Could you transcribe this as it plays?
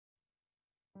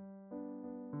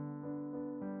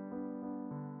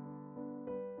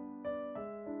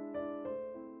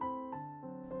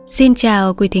Xin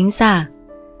chào quý thính giả.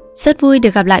 Rất vui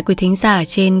được gặp lại quý thính giả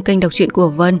trên kênh Đọc Truyện của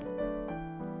Vân.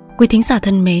 Quý thính giả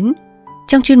thân mến,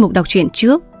 trong chuyên mục đọc truyện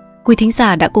trước, quý thính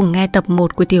giả đã cùng nghe tập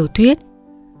 1 của tiểu thuyết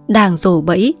Đàng Rổ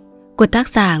Bẫy của tác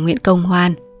giả Nguyễn Công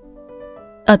Hoan.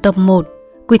 Ở tập 1,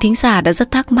 quý thính giả đã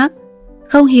rất thắc mắc,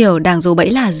 không hiểu đàng rổ bẫy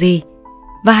là gì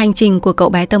và hành trình của cậu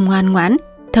bé Tâm ngoan ngoãn,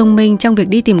 thông minh trong việc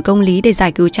đi tìm công lý để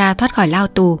giải cứu cha thoát khỏi lao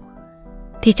tù.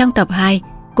 Thì trong tập 2,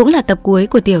 cũng là tập cuối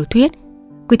của tiểu thuyết,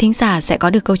 quý thính giả sẽ có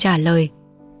được câu trả lời.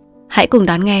 Hãy cùng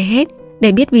đón nghe hết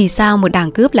để biết vì sao một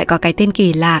đàng cướp lại có cái tên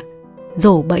kỳ lạ,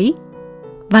 rổ bẫy.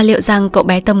 Và liệu rằng cậu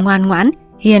bé Tâm ngoan ngoãn,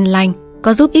 hiền lành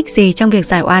có giúp ích gì trong việc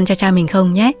giải oan cho cha mình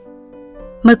không nhé?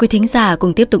 Mời quý thính giả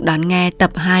cùng tiếp tục đón nghe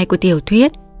tập 2 của tiểu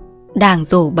thuyết Đàng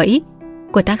Rổ Bẫy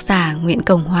của tác giả Nguyễn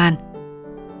Công Hoan.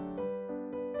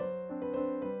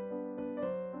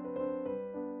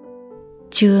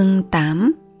 Chương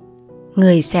 8.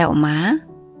 Người sẹo má.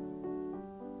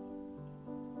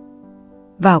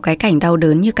 Vào cái cảnh đau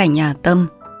đớn như cảnh nhà Tâm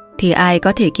thì ai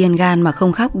có thể kiên gan mà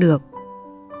không khóc được.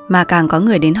 Mà càng có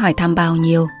người đến hỏi thăm bao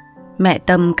nhiêu, mẹ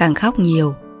Tâm càng khóc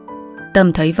nhiều.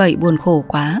 Tâm thấy vậy buồn khổ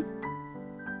quá.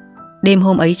 Đêm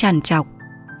hôm ấy trằn trọc,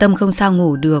 Tâm không sao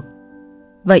ngủ được.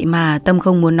 Vậy mà Tâm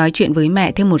không muốn nói chuyện với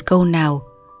mẹ thêm một câu nào,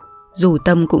 dù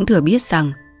Tâm cũng thừa biết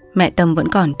rằng mẹ Tâm vẫn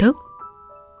còn thức.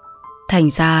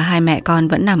 Thành ra hai mẹ con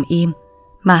vẫn nằm im,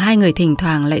 mà hai người thỉnh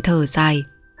thoảng lại thở dài.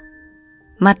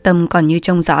 Mắt Tâm còn như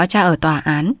trông rõ cha ở tòa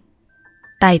án,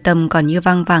 tai Tâm còn như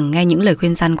văng vẳng nghe những lời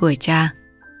khuyên răn của cha.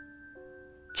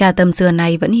 Cha Tâm xưa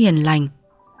nay vẫn hiền lành,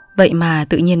 vậy mà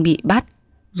tự nhiên bị bắt,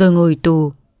 rồi ngồi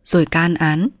tù, rồi can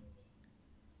án.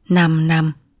 5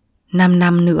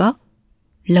 năm nữa,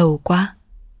 lâu quá.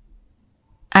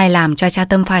 Ai làm cho cha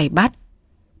Tâm phải bắt?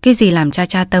 Cái gì làm cho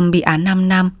cha Tâm bị án 5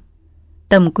 năm?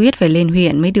 Tâm quyết phải lên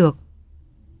huyện mới được.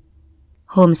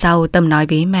 Hôm sau Tâm nói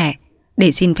với mẹ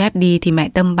để xin phép đi thì mẹ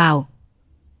Tâm bảo: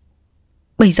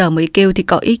 bây giờ mới kêu thì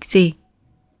có ích gì,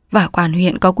 và quan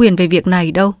huyện có quyền về việc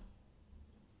này đâu.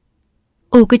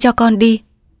 Cứ cho con đi.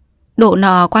 Độ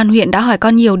nọ quan huyện đã hỏi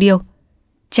con nhiều điều,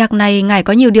 chắc nay ngài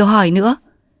có nhiều điều hỏi nữa.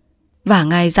 Và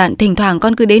ngài dặn thỉnh thoảng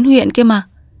con cứ đến huyện kia mà,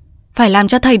 phải làm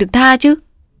cho thầy được tha chứ.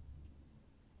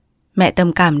 Mẹ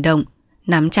Tâm cảm động,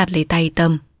 nắm chặt lấy tay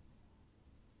Tâm.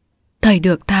 Thầy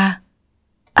được tha,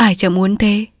 ai chẳng muốn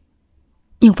thế,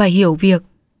 nhưng phải hiểu việc,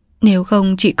 nếu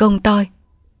không chỉ công toi.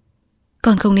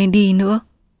 Con không nên đi nữa.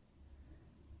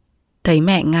 Thấy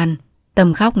mẹ ngăn,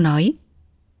 Tâm khóc nói: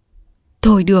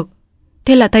 thôi được,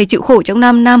 thế là thầy chịu khổ trong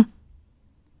 5 năm.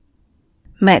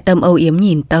 Mẹ Tâm âu yếm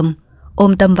nhìn Tâm,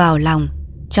 ôm Tâm vào lòng,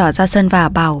 trỏ ra sân và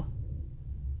bảo: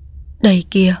 đây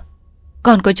kia,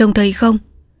 con có trông thấy không?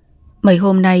 Mấy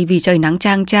hôm nay vì trời nắng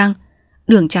chang chang,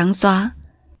 đường trắng xóa,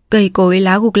 cây cối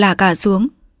lá gục lả cả xuống,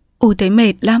 thấy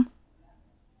mệt lắm.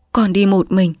 Con đi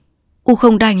một mình,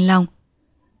 không đành lòng,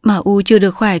 mà chưa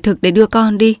được khỏe thực để đưa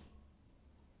con đi.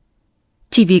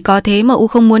 Chỉ vì có thế mà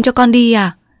không muốn cho con đi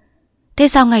à? Thế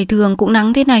sao ngày thường cũng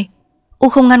nắng thế này,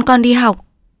 không ngăn con đi học?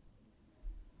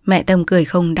 Mẹ Tâm cười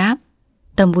không đáp.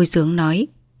 Tâm vui sướng nói: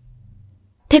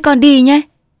 thế con đi nhé.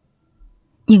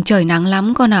 Nhưng trời nắng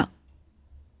lắm con ạ.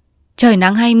 Trời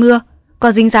nắng hay mưa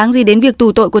có dính dáng gì đến việc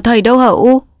tù tội của thầy đâu hả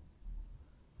U?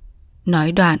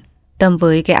 Nói đoạn, Tâm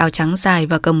với cái áo trắng dài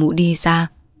và cầm mũ đi ra.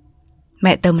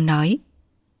 Mẹ Tâm nói: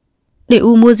 để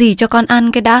U mua gì cho con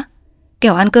ăn cái đã,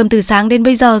 kẻo ăn cơm từ sáng đến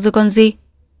bây giờ rồi còn gì.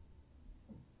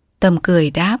 Tâm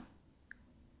cười đáp: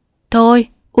 thôi,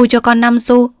 U cho con 5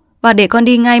 xu và để con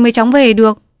đi ngay mới chóng về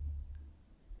được.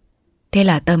 Thế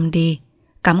là Tâm đi,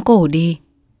 cắm cổ đi.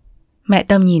 Mẹ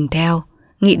Tâm nhìn theo,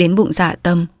 nghĩ đến bụng dạ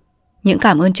Tâm, những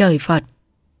cảm ơn trời Phật.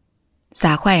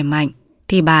 Giá khỏe mạnh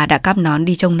thì bà đã cắp nón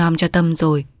đi trông nom cho Tâm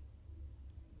rồi.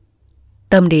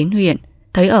 Tâm đến huyện,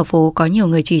 thấy ở phố có nhiều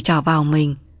người chỉ trỏ vào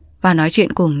mình và nói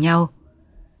chuyện cùng nhau.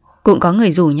 Cũng có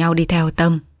người rủ nhau đi theo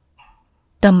Tâm.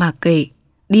 Tâm mặc kệ,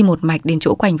 đi một mạch đến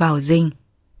chỗ quanh vào dinh.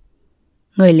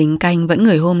 Người lính canh vẫn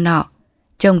người hôm nọ,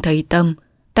 trông thấy Tâm,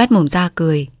 toét mồm ra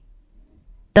cười.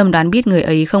 Tâm đoán biết người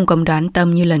ấy không cấm đoán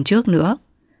Tâm như lần trước nữa.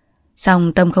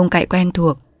 Song Tâm không cậy quen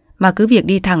thuộc, mà cứ việc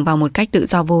đi thẳng vào một cách tự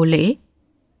do vô lễ.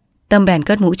 Tâm bèn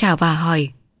cất mũ chào và hỏi: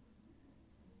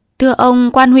 thưa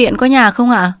ông, quan huyện có nhà không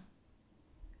ạ?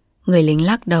 Người lính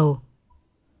lắc đầu: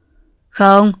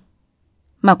 không,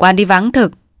 mà quan đi vắng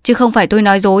thực, chứ không phải tôi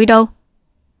nói dối đâu.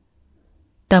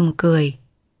 Tâm cười: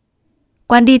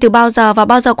 quan đi từ bao giờ và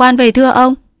bao giờ quan về thưa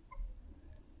ông?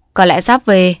 Có lẽ sắp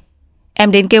về.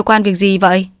 Em đến kêu quan việc gì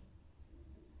vậy?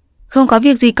 Không có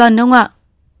việc gì cần ông ạ.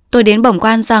 Tôi đến bẩm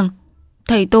quan rằng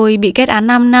thầy tôi bị kết án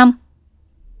 5 năm.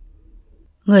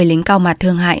 Người lính cau mặt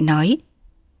thương hại nói: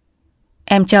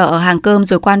 em chờ ở hàng cơm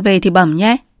rồi quan về thì bẩm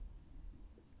nhé.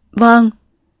 Vâng,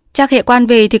 chắc hệ quan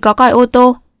về thì có coi ô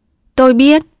tô. Tôi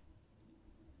biết.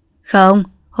 Không,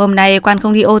 hôm nay quan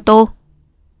không đi ô tô.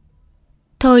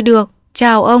 Thôi được,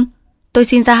 chào ông, tôi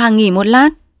xin ra hàng nghỉ một lát.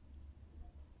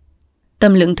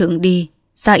 Tâm lững thững đi,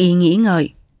 ra ý nghĩ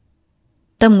ngợi.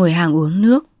 Tâm ngồi hàng uống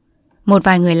nước. Một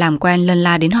vài người làm quen lân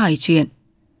la đến hỏi chuyện.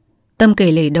 Tâm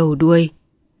kể lể đầu đuôi.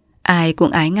 Ai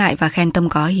cũng ái ngại và khen Tâm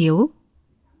có hiếu.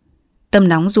 Tâm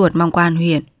nóng ruột mong quan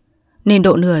huyện, nên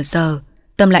độ nửa giờ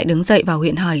Tâm lại đứng dậy vào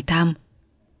huyện hỏi thăm.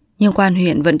 Nhưng quan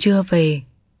huyện vẫn chưa về.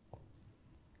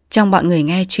 Trong bọn người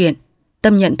nghe chuyện,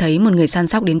 Tâm nhận thấy một người săn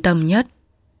sóc đến Tâm nhất.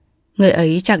 Người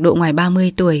ấy chạc độ ngoài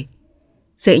 30 tuổi.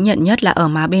 Dễ nhận nhất là ở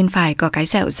má bên phải có cái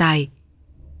sẹo dài.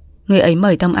 Người ấy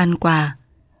mời Tâm ăn quà.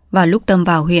 Vào lúc Tâm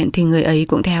vào huyện thì người ấy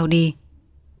cũng theo đi.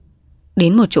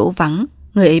 Đến một chỗ vắng,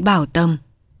 người ấy bảo Tâm: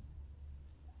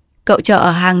 Cậu chợ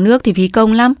ở hàng nước thì phí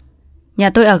công lắm. Nhà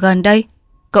tôi ở gần đây,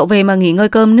 cậu về mà nghỉ ngơi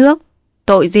cơm nước,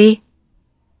 tội gì.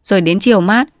 Rồi đến chiều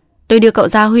mát, tôi đưa cậu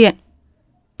ra huyện.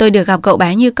 Tôi được gặp cậu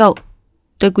bé như cậu,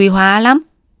 tôi quý hóa lắm.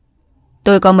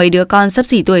 Tôi có mấy đứa con xấp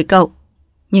xỉ tuổi cậu,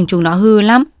 nhưng chúng nó hư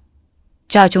lắm.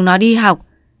 Cho chúng nó đi học,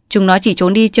 chúng nó chỉ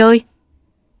trốn đi chơi.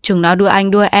 Chúng nó đua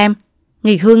anh đua em,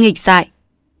 nghịch hư nghịch dại.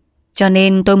 Cho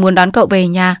nên tôi muốn đón cậu về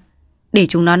nhà, để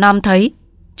chúng nó nom thấy,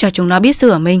 cho chúng nó biết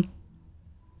sửa mình.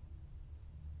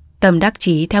 Tâm đắc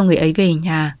chí theo người ấy về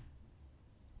nhà.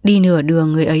 Đi nửa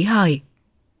đường người ấy hỏi: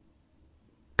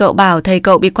 Cậu bảo thầy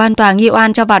cậu bị quan tòa nghi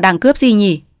oan cho vào đảng cướp gì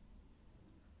nhỉ?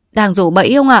 Đảng rổ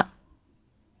bẫy không ạ?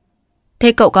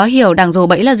 Thế cậu có hiểu đảng rổ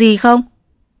bẫy là gì không?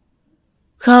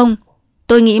 Không,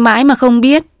 tôi nghĩ mãi mà không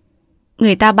biết.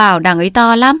 Người ta bảo đảng ấy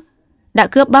to lắm, đã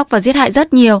cướp bóc và giết hại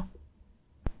rất nhiều.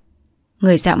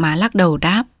 Người sẹo má lắc đầu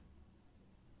đáp: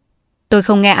 Tôi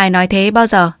không nghe ai nói thế bao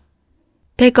giờ.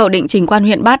 Thế cậu định trình quan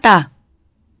huyện bắt à?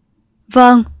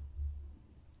 Vâng.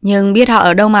 Nhưng biết họ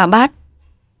ở đâu mà bắt?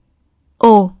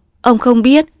 Ồ, ông không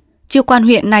biết. Chứ quan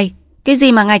huyện này, cái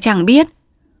gì mà ngài chẳng biết.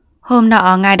 Hôm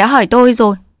nọ ngài đã hỏi tôi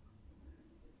rồi.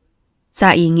 Dạ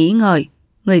ý nghĩ ngợi,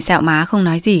 người sẹo má không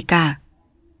nói gì cả.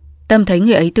 Tâm thấy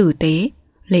người ấy tử tế,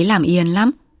 lấy làm yên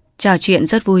lắm, trò chuyện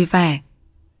rất vui vẻ.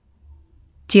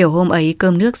 Chiều hôm ấy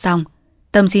cơm nước xong,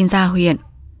 Tâm xin ra huyện.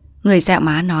 Người sẹo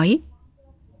má nói: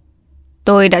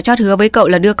 Tôi đã chót hứa với cậu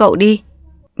là đưa cậu đi,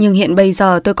 nhưng hiện bây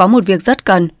giờ tôi có một việc rất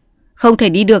cần, không thể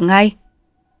đi được ngay.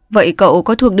 Vậy cậu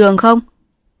có thuộc đường không?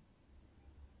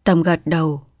 Tâm gật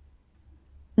đầu.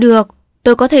 Được,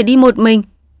 tôi có thể đi một mình.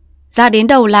 Ra đến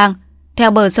đầu làng,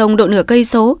 theo bờ sông độ nửa cây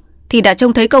số thì đã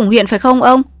trông thấy cổng huyện phải không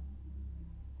ông?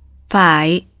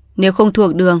 Phải, nếu không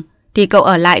thuộc đường thì cậu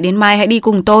ở lại đến mai hãy đi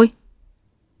cùng tôi.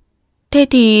 Thế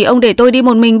thì ông để tôi đi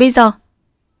một mình bây giờ.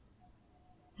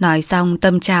 Nói xong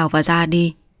Tâm chào và ra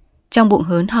đi, trong bụng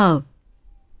hớn hở.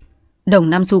 Đồng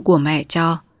 5 xu của mẹ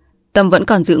cho, Tâm vẫn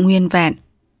còn giữ nguyên vẹn.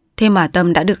 Thế mà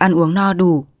Tâm đã được ăn uống no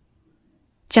đủ.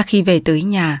 Chắc khi về tới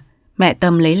nhà, mẹ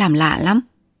Tâm lấy làm lạ lắm.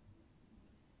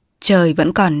 Trời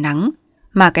vẫn còn nắng,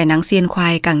 mà cái nắng xiên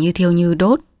khoai càng như thiêu như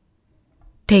đốt.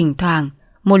 Thỉnh thoảng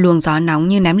một luồng gió nóng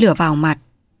như ném lửa vào mặt.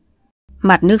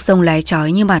 Mặt nước sông lóe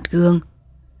chói như mặt gương.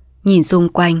 Nhìn xung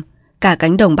quanh, cả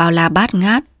cánh đồng bao la bát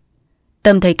ngát.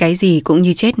 Tâm thấy cái gì cũng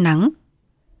như chết nắng.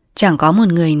 Chẳng có một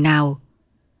người nào.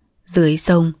 Dưới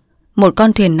sông, một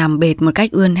con thuyền nằm bệt một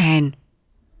cách ươn hèn.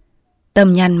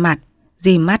 Tâm nhăn mặt,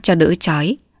 dìm mắt cho đỡ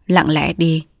chói, lặng lẽ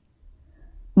đi.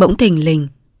 Bỗng thình lình,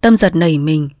 Tâm giật nảy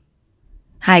mình.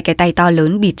 Hai cái tay to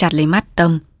lớn bịt chặt lấy mắt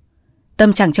Tâm.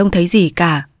 Tâm chẳng trông thấy gì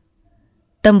cả.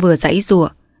 Tâm vừa giãy giụa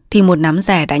thì một nắm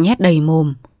rẻ đã nhét đầy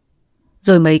mồm.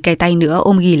 Rồi mấy cái tay nữa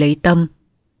ôm ghì lấy Tâm.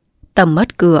 Tâm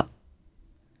mất cựa.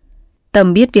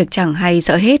 Tâm biết việc chẳng hay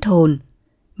sợ hết hồn,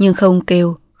 nhưng không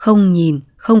kêu, không nhìn,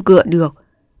 không cựa được.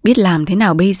 Biết làm thế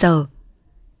nào bây giờ?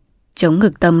 Chống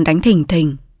ngực Tâm đánh thình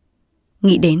thình.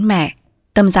 Nghĩ đến mẹ,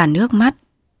 Tâm dàn nước mắt.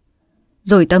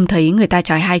 Rồi Tâm thấy người ta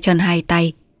trói hai chân hai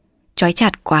tay, trói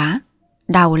chặt quá,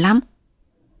 đau lắm.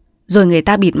 Rồi người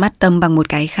ta bịt mắt Tâm bằng một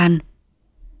cái khăn.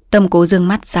 Tâm cố dương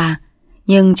mắt ra,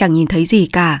 nhưng chẳng nhìn thấy gì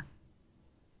cả.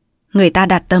 Người ta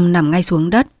đặt Tâm nằm ngay xuống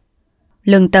đất.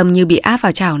 Lưng Tâm như bị áp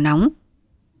vào chảo nóng.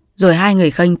 Rồi hai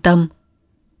người khênh Tâm.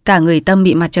 Cả người Tâm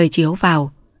bị mặt trời chiếu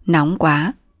vào, nóng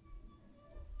quá.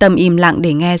 Tâm im lặng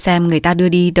để nghe xem người ta đưa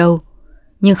đi đâu,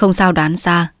 nhưng không sao đoán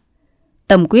ra.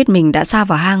 Tâm quyết mình đã sa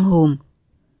vào hang hùm.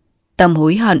 Tâm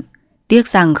hối hận, tiếc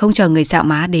rằng không chờ người sẹo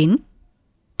má đến.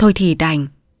 Thôi thì đành.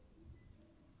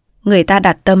 Người ta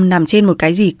đặt Tâm nằm trên một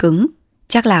cái gì cứng,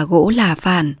 chắc là gỗ là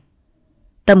phản.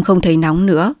 Tâm không thấy nóng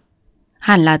nữa.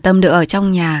 Hẳn là Tâm được ở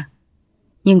trong nhà.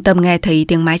 Nhưng Tâm nghe thấy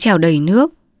tiếng mái chèo đầy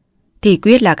nước, thì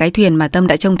quyết là cái thuyền mà Tâm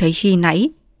đã trông thấy khi nãy.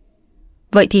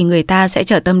 Vậy thì người ta sẽ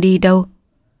chở Tâm đi đâu?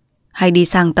 hay đi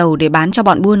sang tàu để bán cho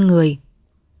bọn buôn người.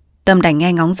 Tâm đành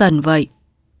nghe ngóng dần vậy.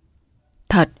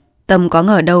 Thật, Tâm có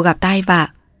ngờ đâu gặp tai vạ,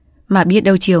 mà biết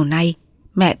đâu chiều nay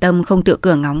mẹ Tâm không tự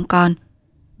cửa ngóng con,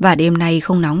 và đêm nay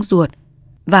không nóng ruột,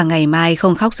 và ngày mai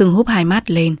không khóc sưng húp hai mắt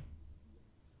lên.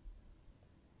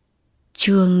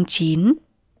 Chương 9.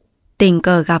 Tình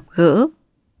cờ gặp gỡ.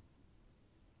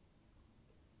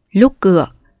 Lúc cửa,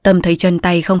 Tâm thấy chân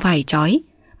tay không phải trói,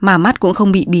 mà mắt cũng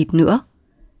không bị bịt nữa.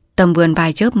 Tâm vươn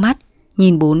vai chớp mắt,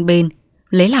 nhìn bốn bên,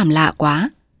 lấy làm lạ quá.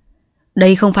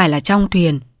 Đây không phải là trong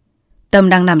thuyền. Tâm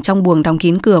đang nằm trong buồng đóng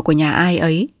kín cửa của nhà ai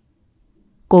ấy.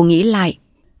 Cô nghĩ lại,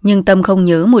 nhưng Tâm không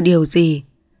nhớ một điều gì.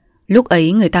 Lúc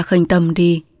ấy người ta khênh Tâm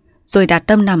đi, rồi đặt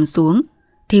Tâm nằm xuống,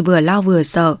 thì vừa lo vừa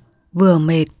sợ, vừa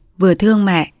mệt, vừa thương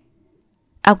mẹ.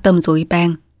 Óc Tâm rối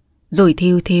beng, rồi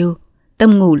thiêu thiêu,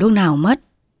 Tâm ngủ lúc nào mất.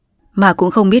 Mà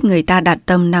cũng không biết người ta đặt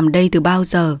Tâm nằm đây từ bao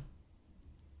giờ.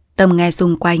 Tâm nghe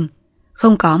xung quanh,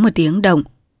 không có một tiếng động.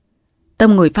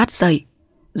 Tâm ngồi phát dậy,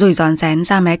 rồi rón rén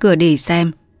ra mé cửa để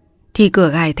xem, thì cửa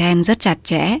gài then rất chặt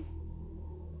chẽ.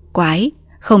 Quái,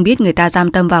 không biết người ta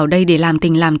giam Tâm vào đây để làm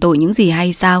tình làm tội những gì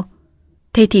hay sao?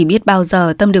 Thế thì biết bao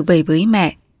giờ Tâm được về với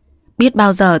mẹ, biết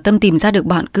bao giờ Tâm tìm ra được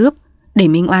bọn cướp để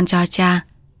minh oan cho cha.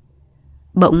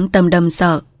 Bỗng Tâm đâm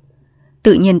sợ.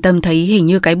 Tự nhiên Tâm thấy hình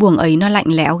như cái buồng ấy nó lạnh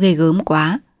lẽo ghê gớm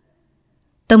quá.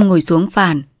 Tâm ngồi xuống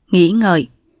phản, nghĩ ngợi,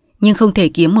 nhưng không thể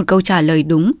kiếm một câu trả lời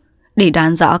đúng để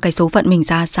đoán rõ cái số phận mình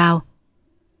ra sao.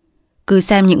 Cứ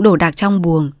xem những đồ đạc trong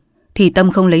buồng thì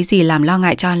Tâm không lấy gì làm lo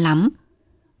ngại cho lắm,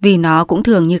 vì nó cũng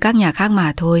thường như các nhà khác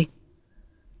mà thôi.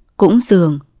 Cũng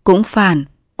giường, cũng phản,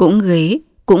 cũng ghế,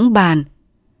 cũng bàn.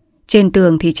 Trên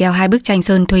tường thì treo 2 bức tranh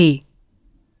sơn thủy.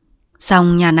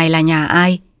 Xong nhà này là nhà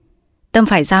ai? Tâm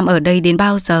phải giam ở đây đến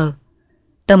bao giờ?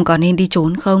 Tâm có nên đi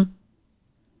trốn không?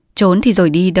 Trốn thì rồi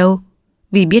đi đâu?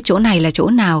 Vì biết chỗ này là chỗ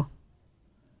nào.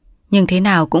 Nhưng thế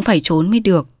nào cũng phải trốn mới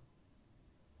được.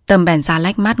 Tâm bèn ra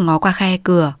lách mắt ngó qua khe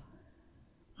cửa.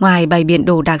 Ngoài bày biện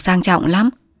đồ đạc sang trọng lắm,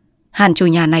 hẳn chủ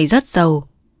nhà này rất giàu.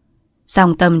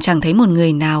 Song Tâm chẳng thấy một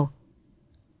người nào.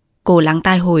 Cô lắng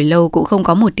tai hồi lâu cũng không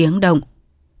có một tiếng động.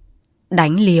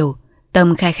 Đánh liều,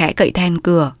 Tâm khe khẽ cậy then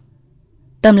cửa.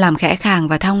 Tâm làm khẽ khàng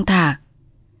và thong thả.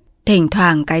 Thỉnh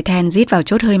thoảng cái then rít vào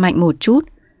chốt hơi mạnh một chút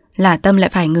là Tâm lại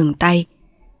phải ngừng tay,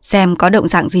 xem có động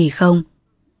dạng gì không.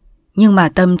 Nhưng mà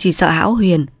Tâm chỉ sợ hão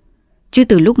huyền, chứ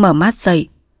từ lúc mở mắt dậy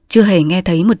chưa hề nghe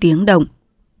thấy một tiếng động.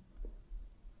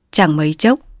 Chẳng mấy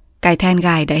chốc, cái then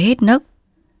gài đã hết nấc.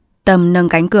 Tâm nâng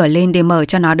cánh cửa lên để mở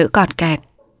cho nó đỡ cọt kẹt.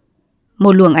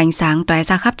 Một luồng ánh sáng tóe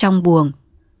ra khắp trong buồng.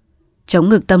 Trống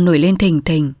ngực Tâm nổi lên thình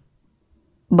thình.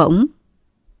 Bỗng,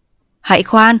 hãy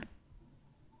khoan!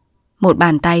 Một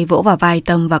bàn tay vỗ vào vai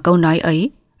Tâm, và câu nói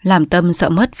ấy làm Tâm sợ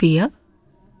mất vía.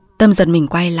 Tâm giật mình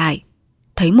quay lại,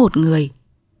 thấy một người.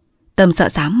 Tâm sợ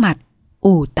xám mặt,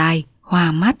 ù tai,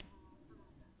 hoa mắt.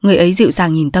 Người ấy dịu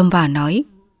dàng nhìn Tâm và nói: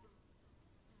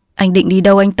 Anh định đi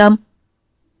đâu anh Tâm?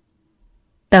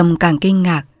 Tâm càng kinh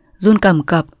ngạc, run cầm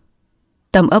cập.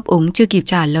 Tâm ấp úng chưa kịp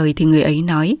trả lời thì người ấy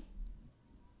nói: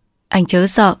 Anh chớ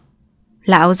sợ,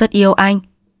 lão rất yêu anh.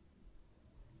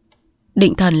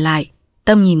 Định thần lại,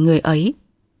 Tâm nhìn người ấy.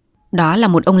 Đó là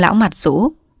một ông lão mặt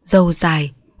rũ, râu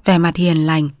dài, vẻ mặt hiền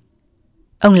lành.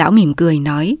 Ông lão mỉm cười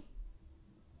nói: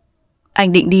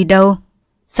 Anh định đi đâu?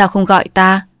 Sao không gọi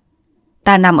ta?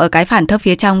 Ta nằm ở cái phản thấp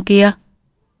phía trong kia.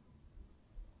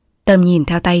 Tâm nhìn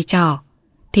theo tay trỏ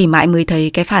thì mãi mới thấy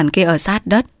cái phản kia ở sát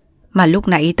đất, mà lúc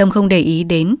nãy Tâm không để ý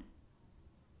đến.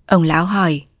 Ông lão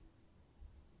hỏi: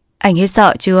 Anh hết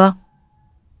sợ chưa?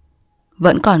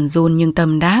 Vẫn còn run nhưng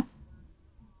Tâm đáp: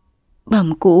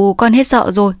 Bẩm cụ, con hết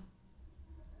sợ rồi.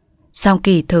 Xong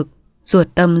kỳ thực, ruột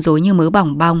Tâm rối như mớ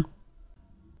bỏng bong.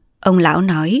 Ông lão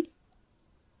nói: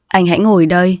 Anh hãy ngồi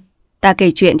đây, ta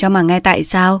kể chuyện cho mà nghe tại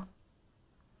sao.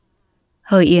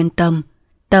 Hơi yên tâm,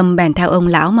 Tâm bèn theo ông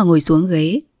lão mà ngồi xuống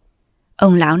ghế.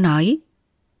 Ông lão nói: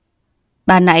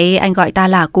 Ban nãy anh gọi ta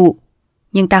là cụ,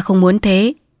 nhưng ta không muốn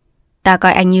thế. Ta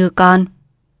coi anh như con.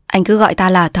 Anh cứ gọi ta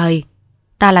là thầy.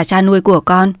 Ta là cha nuôi của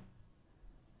con.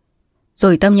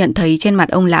 Rồi Tâm nhận thấy trên mặt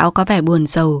ông lão có vẻ buồn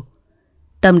rầu.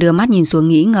 Tâm đưa mắt nhìn xuống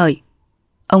nghĩ ngợi.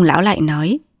 Ông lão lại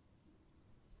nói: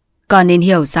 Con nên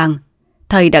hiểu rằng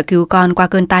thầy đã cứu con qua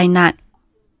cơn tai nạn.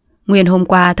 Nguyên hôm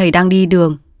qua thầy đang đi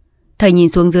đường, thầy nhìn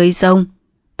xuống dưới sông,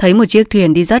 thấy một chiếc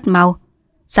thuyền đi rất mau,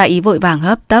 gia ý vội vàng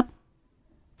hấp tấp.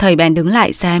 Thầy bèn đứng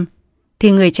lại xem,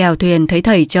 thì người chèo thuyền thấy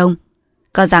thầy trông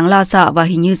có dáng lo sợ và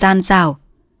hình như gian xảo.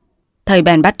 Thầy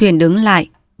bèn bắt thuyền đứng lại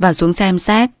và xuống xem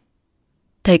xét.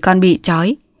 Thấy con bị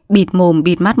trói, bịt mồm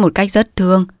bịt mắt một cách rất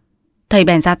thương. Thầy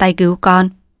bèn ra tay cứu con.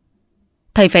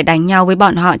 Thầy phải đánh nhau với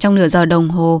bọn họ trong nửa giờ đồng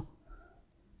hồ.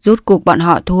 Rút cục bọn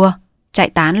họ thua, chạy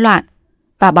tán loạn,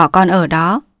 và bỏ con ở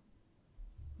đó.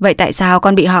 Vậy tại sao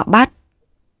con bị họ bắt?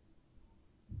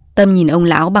 Tâm nhìn ông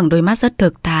lão bằng đôi mắt rất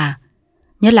thực thà.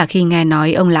 Nhất là khi nghe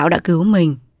nói ông lão đã cứu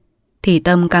mình, thì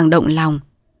Tâm càng động lòng.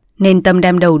 Nên Tâm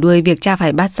đem đầu đuôi việc cha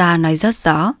phải bắt ra nói rất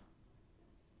rõ.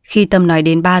 Khi Tâm nói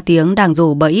đến 3 tiếng đàng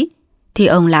rổ bẫy, thì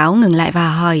ông lão ngừng lại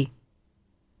và hỏi: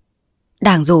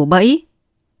 Đàng rổ bẫy?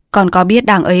 Con có biết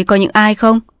đàng ấy có những ai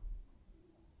không?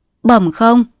 Bẩm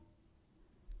không.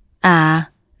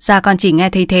 À, dạ con chỉ nghe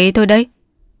thấy thế thôi đấy.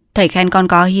 Thầy khen con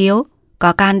có hiếu,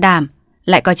 có can đảm,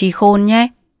 lại có trí khôn nhé.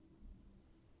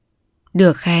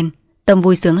 Được khen, Tâm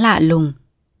vui sướng lạ lùng.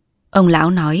 Ông lão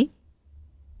nói: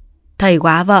 Thầy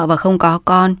quá vợ và không có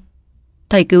con.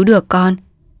 Thầy cứu được con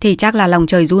thì chắc là lòng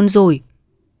trời run rủi.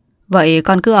 Vậy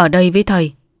con cứ ở đây với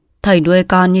thầy. Thầy nuôi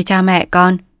con như cha mẹ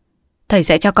con. Thầy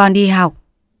sẽ cho con đi học.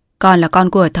 Con là con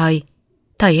của thầy.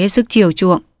 Thầy hết sức chiều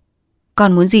chuộng.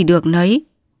 Con muốn gì được nấy.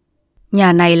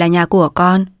 Nhà này là nhà của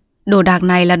con. Đồ đạc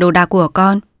này là đồ đạc của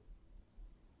con.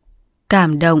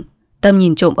 Cảm động, Tâm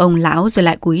nhìn trộm ông lão rồi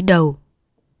lại cúi đầu.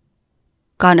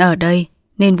 Con ở đây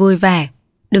nên vui vẻ,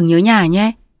 đừng nhớ nhà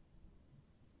nhé.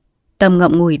 Tâm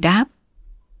ngậm ngùi đáp: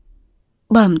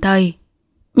 Bẩm thầy,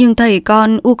 nhưng thầy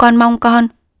con mong con.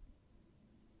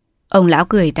 Ông lão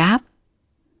cười đáp: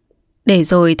 Để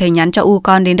rồi thầy nhắn cho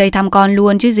con đến đây thăm con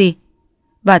luôn chứ gì.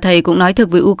 Và thầy cũng nói thực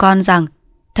với con rằng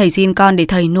thầy xin con để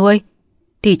thầy nuôi,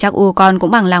 thì chắc con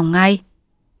cũng bằng lòng ngay.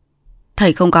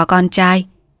 Thầy không có con trai,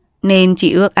 nên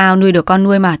chỉ ước ao nuôi được con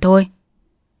nuôi mà thôi.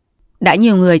 Đã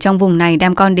nhiều người trong vùng này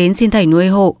đem con đến xin thầy nuôi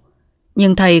hộ,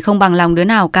 nhưng thầy không bằng lòng đứa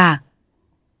nào cả.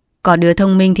 Có đứa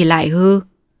thông minh thì lại hư,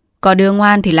 có đứa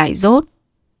ngoan thì lại dốt.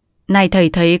 Nay thầy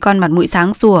thấy con mặt mũi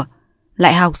sáng sủa,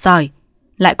 lại học giỏi,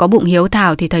 lại có bụng hiếu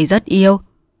thảo thì thầy rất yêu.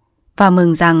 Và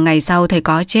mừng rằng ngày sau thầy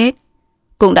có chết,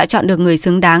 cũng đã chọn được người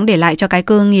xứng đáng để lại cho cái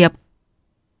cơ nghiệp.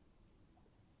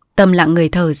 Tâm lặng người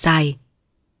thở dài.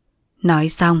 Nói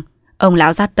xong, ông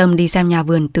lão dắt Tâm đi xem nhà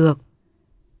vườn tược.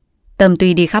 Tâm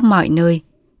tuy đi khắp mọi nơi,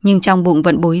 nhưng trong bụng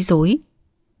vẫn bối rối.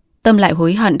 Tâm lại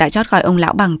hối hận đã chót gọi ông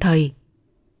lão bằng thầy.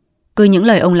 Cứ những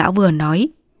lời ông lão vừa nói,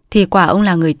 thì quả ông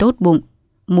là người tốt bụng,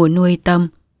 muốn nuôi Tâm.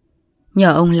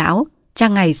 Nhờ ông lão,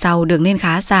 chắc ngày sau được nên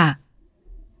khá giả.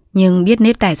 Nhưng biết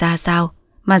nếp tẻ ra sao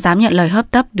mà dám nhận lời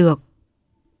hấp tấp được.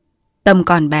 Tâm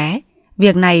còn bé,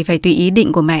 việc này phải tùy ý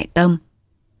định của mẹ Tâm.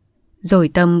 Rồi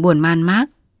Tâm buồn man mác.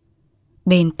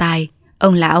 Bên tai,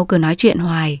 ông lão cứ nói chuyện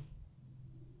hoài.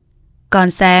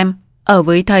 Con xem, ở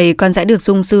với thầy con sẽ được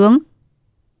sung sướng.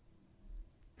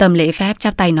 Tâm lễ phép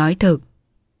chắp tay nói thực.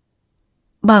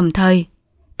 Bẩm thầy,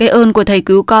 cái ơn của thầy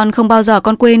cứu con không bao giờ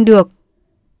con quên được.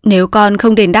 Nếu con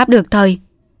không đền đáp được thầy,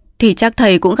 thì chắc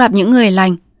thầy cũng gặp những người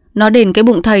lành, nó đền cái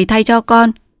bụng thầy thay cho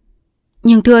con.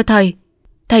 Nhưng thưa thầy,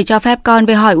 thầy cho phép con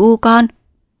về hỏi con.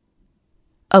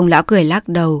 Ông lão cười lắc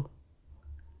đầu.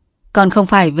 Con không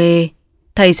phải về,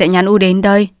 thầy sẽ nhắn đến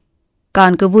đây.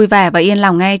 Con cứ vui vẻ và yên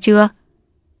lòng nghe chưa?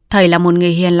 Thầy là một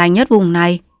người hiền lành nhất vùng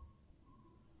này.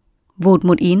 Vụt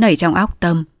một ý nảy trong óc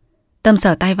Tâm. Tâm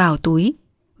sờ tay vào túi,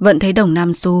 vẫn thấy đồng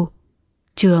 5 xu.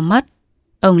 Chưa mất.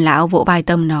 Ông lão vỗ vai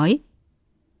Tâm nói.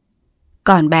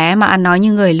 Còn bé mà ăn nói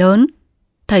như người lớn.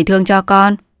 Thầy thương cho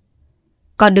con.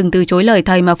 Con đừng từ chối lời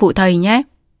thầy mà phụ thầy nhé.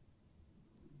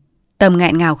 Tâm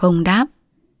nghẹn ngào không đáp.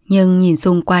 Nhưng nhìn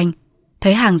xung quanh,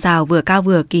 thấy hàng rào vừa cao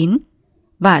vừa kín.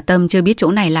 Và Tâm chưa biết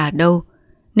chỗ này là đâu,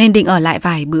 nên định ở lại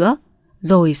vài bữa,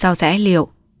 rồi sau sẽ liệu.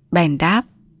 Bèn đáp.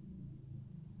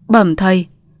 Bẩm thầy,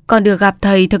 con được gặp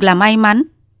thầy thực là may mắn.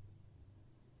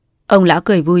 Ông lão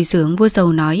cười vui sướng vuốt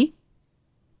râu nói.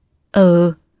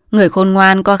 Người khôn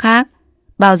ngoan có khác,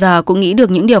 bao giờ cũng nghĩ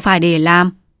được những điều phải để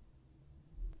làm.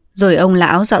 Rồi ông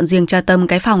lão dọn riêng cho Tâm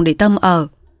cái phòng để Tâm ở.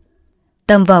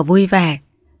 Tâm vờ vui vẻ,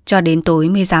 cho đến tối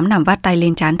mới dám nằm vắt tay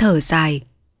lên trán thở dài.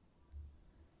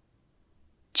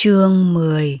 Chương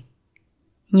 10.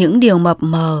 Những điều mập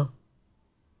mờ.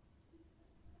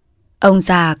 Ông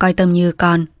già coi Tâm như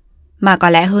con, mà có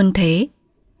lẽ hơn thế,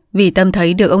 vì Tâm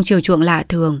thấy được ông chiều chuộng lạ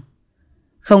thường.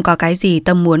 Không có cái gì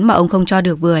Tâm muốn mà ông không cho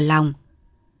được vừa lòng.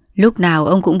 Lúc nào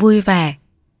ông cũng vui vẻ.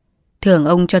 Thường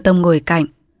ông cho Tâm ngồi cạnh,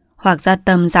 hoặc dắt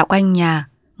Tâm dạo quanh nhà,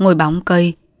 ngồi bóng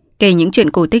cây, kể những chuyện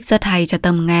cổ tích rất hay cho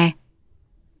Tâm nghe.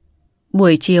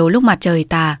 Buổi chiều lúc mặt trời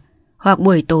tà, hoặc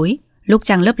buổi tối lúc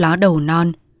trăng lấp ló đầu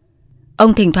non,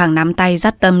 ông thỉnh thoảng nắm tay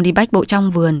dắt Tâm đi bách bộ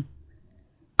trong vườn.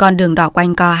 Con đường đỏ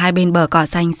quanh co hai bên bờ cỏ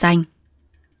xanh xanh,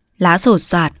 lá sột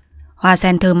soạt, hoa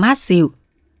sen thơm mát dịu,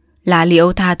 lá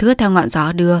liễu tha thướt theo ngọn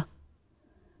gió đưa.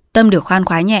 Tâm được khoan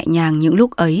khoái nhẹ nhàng những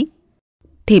lúc ấy,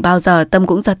 thì bao giờ Tâm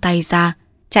cũng giật tay ra,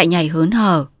 chạy nhảy hớn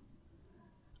hở.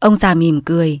 Ông già mỉm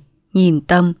cười, nhìn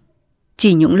Tâm.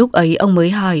 Chỉ những lúc ấy ông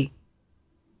mới hỏi.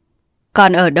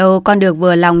 Còn ở đâu con được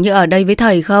vừa lòng như ở đây với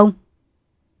thầy không?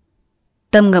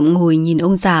 Tâm ngậm ngùi nhìn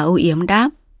ông già âu yếm đáp.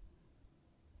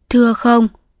 Thưa không.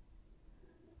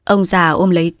 Ông già ôm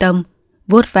lấy Tâm,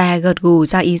 vuốt ve gật gù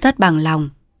ra ý rất bằng lòng.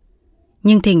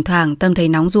 Nhưng thỉnh thoảng Tâm thấy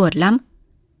nóng ruột lắm.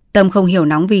 Tâm không hiểu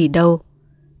nóng vì đâu.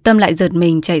 Tâm lại giật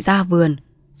mình chạy ra vườn,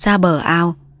 ra bờ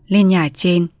ao, lên nhà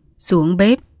trên, xuống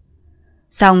bếp.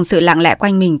 Xong sự lặng lẽ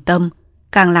quanh mình Tâm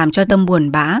càng làm cho Tâm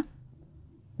buồn bã.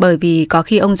 Bởi vì có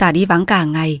khi ông già đi vắng cả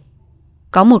ngày.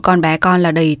 Có một con bé con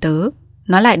là đầy tớ,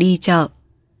 nó lại đi chợ.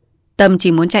 Tâm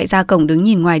chỉ muốn chạy ra cổng đứng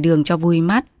nhìn ngoài đường cho vui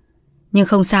mắt. Nhưng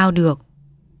không sao được.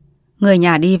 Người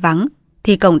nhà đi vắng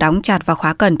thì cổng đóng chặt và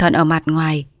khóa cẩn thận ở mặt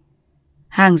ngoài.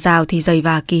 Hàng rào thì dày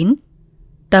và kín.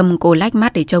 Tâm cố lách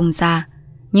mắt để trông ra,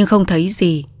 nhưng không thấy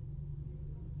gì.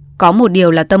 Có một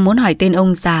điều là Tâm muốn hỏi tên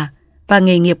ông già và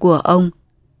nghề nghiệp của ông.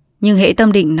 Nhưng hễ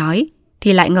Tâm định nói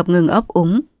thì lại ngập ngừng ấp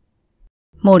úng.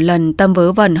 Một lần Tâm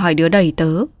vớ vẩn hỏi đứa đầy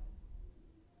tớ.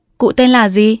 Cụ tên là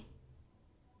gì?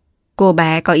 Cô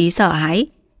bé có ý sợ hãi,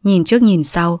 nhìn trước nhìn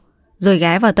sau, rồi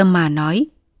ghé vào Tâm mà nói.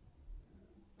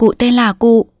 Cụ tên là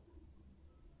Cụ.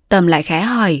 Tâm lại khẽ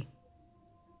hỏi.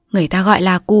 Người ta gọi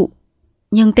là Cụ,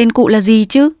 nhưng tên Cụ là gì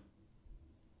chứ?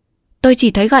 Tôi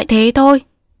chỉ thấy gọi thế thôi.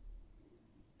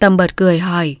 Tâm bật cười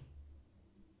hỏi.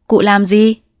 Cụ làm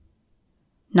gì?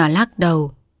 Nó lắc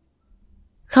đầu.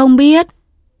 Không biết.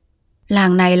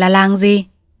 Làng này là làng gì?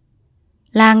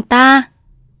 Làng ta.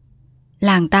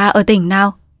 Làng ta ở tỉnh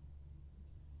nào?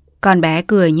 Con bé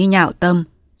cười như nhạo Tâm,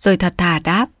 rồi thật thà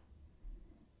đáp.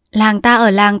 Làng ta ở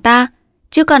làng ta,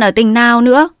 chứ còn ở tỉnh nào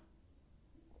nữa?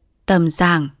 Tâm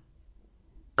giảng.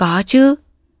 Có chứ,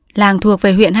 làng thuộc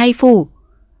về huyện hay phủ,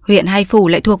 huyện hay phủ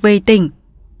lại thuộc về tỉnh.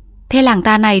 Thế làng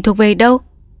ta này thuộc về đâu?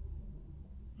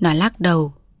 Nó lắc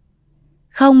đầu.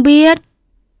 Không biết.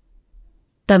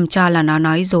 Tâm cho là nó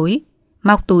nói dối,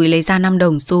 móc túi lấy ra 5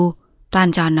 đồng xu,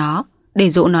 toan cho nó,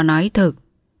 để dụ nó nói thực.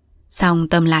 Xong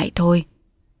Tâm lại thôi.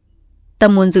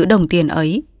 Tâm muốn giữ đồng tiền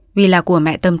ấy, vì là của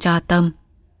mẹ Tâm cho Tâm.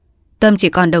 Tâm chỉ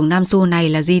còn đồng 5 xu này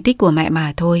là di tích của mẹ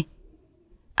mà thôi.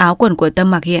 Áo quần của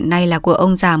Tâm mặc hiện nay là của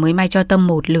ông già mới may cho Tâm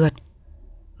một lượt.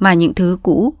 Mà những thứ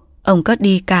cũ, ông cất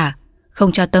đi cả,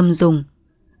 không cho Tâm dùng,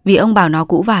 vì ông bảo nó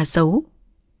cũ và xấu.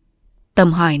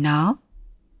 Tâm hỏi nó.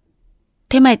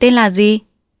 Thế mày tên là gì?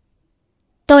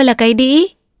 Tôi là cái đĩ.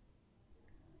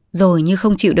 Rồi như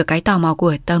không chịu được cái tò mò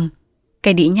của Tâm,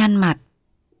 cái đĩ nhăn mặt.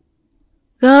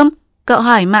 Gớm, cậu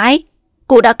hỏi mãi,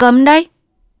 cụ đã cấm đấy.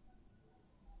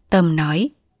 Tâm nói.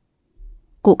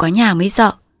 Cụ có nhà mới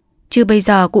sợ, chứ bây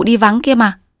giờ cụ đi vắng kia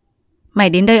mà. Mày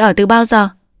đến đây ở từ bao giờ?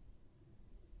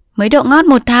 Mới độ ngót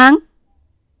 1 tháng.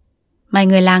 Mày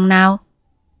người làng nào?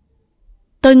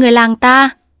 Tôi người làng ta.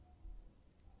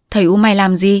 Thầy U mày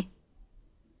làm gì?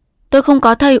 Tôi không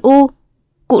có thầy U,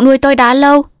 cụ nuôi tôi đã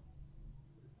lâu.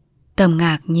 Tâm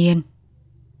ngạc nhiên.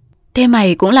 Thế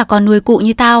mày cũng là con nuôi cụ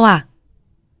như tao à?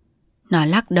 Nó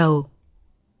lắc đầu.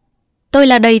 Tôi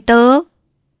là đầy tớ.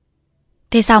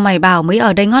 Thế sao mày bảo mới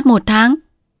ở đây ngót 1 tháng?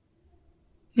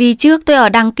 Vì trước tôi ở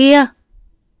đằng kia.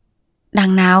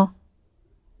 Đằng nào?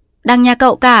 Đằng nhà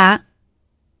cậu cả.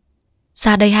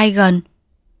 Xa đây hay gần?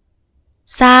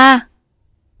 Xa.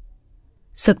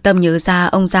 Sực Tâm nhớ ra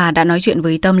ông già đã nói chuyện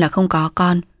với Tâm là không có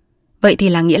con. Vậy thì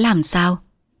là nghĩa làm sao?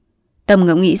 Tâm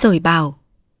ngẫm nghĩ rồi bảo.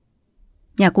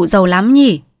 Nhà cụ giàu lắm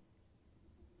nhỉ?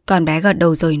 Con bé gật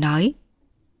đầu rồi nói.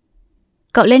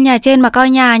 Cậu lên nhà trên mà coi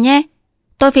nhà nhé,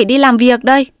 tôi phải đi làm việc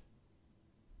đây.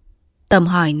 Tâm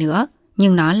hỏi nữa,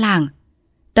 nhưng nó lảng.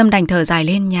 Tâm đành thở dài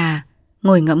lên nhà,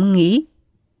 ngồi ngẫm nghĩ.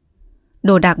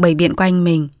 Đồ đạc bày biện quanh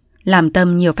mình làm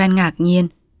Tâm nhiều phen ngạc nhiên.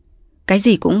 Cái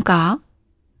gì cũng có.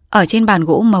 Ở trên bàn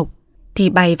gỗ mộc thì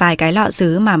bày vài cái lọ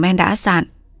sứ mà men đã sạn,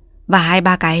 và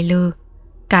 2-3 cái lư.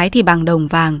 Cái thì bằng đồng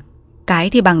vàng, cái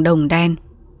thì bằng đồng đen.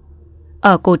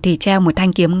 Ở cột thì treo một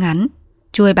thanh kiếm ngắn,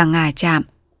 chuôi bằng ngà chạm.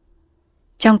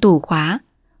 Trong tủ khóa,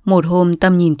 một hôm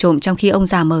Tâm nhìn trộm trong khi ông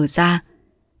già mở ra,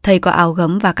 thấy có áo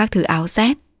gấm và các thứ áo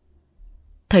rét.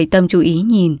 Thấy Tâm chú ý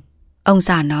nhìn, ông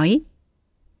già nói.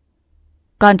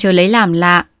 Con chưa lấy làm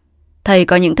lạ, thầy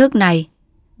có những thức này,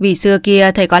 vì xưa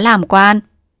kia thầy có làm quan.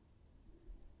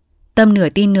 Tâm nửa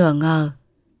tin nửa ngờ,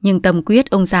 nhưng Tâm quyết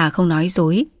ông già không nói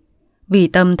dối. Vì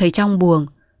Tâm thấy trong buồng,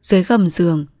 dưới gầm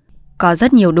giường, có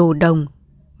rất nhiều đồ đồng,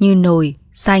 như nồi,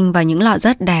 xanh và những lọ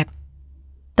rất đẹp.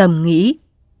 Tâm nghĩ,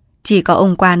 chỉ có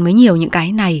ông quan mới nhiều những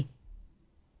cái này.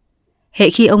 Hễ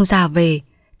khi ông già về,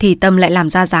 thì Tâm lại làm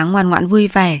ra dáng ngoan ngoãn vui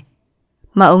vẻ.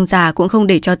 Mà ông già cũng không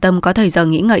để cho Tâm có thời giờ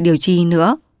nghĩ ngợi điều chi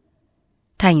nữa.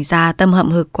 Thành ra Tâm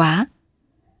hậm hực quá.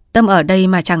 Tâm ở đây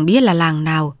mà chẳng biết là làng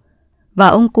nào, và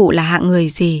ông cụ là hạng người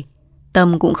gì,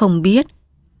 Tâm cũng không biết.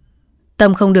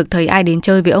 Tâm không được thấy ai đến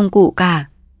chơi với ông cụ cả.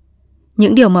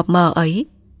 Những điều mập mờ ấy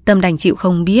Tâm đành chịu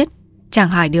không biết, chẳng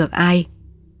hỏi được ai.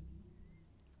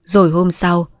 Rồi hôm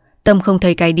sau, Tâm không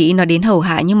thấy cái đĩ nó đến hầu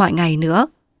hạ như mọi ngày nữa.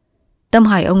 Tâm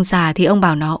hỏi ông già thì ông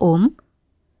bảo nó ốm.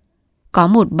 Có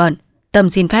một bận, Tâm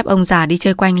xin phép ông già đi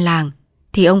chơi quanh làng,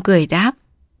 thì ông cười đáp: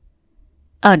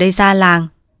 Ở đây xa làng,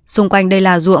 xung quanh đây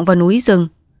là ruộng và núi rừng,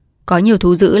 có nhiều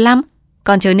thú dữ lắm,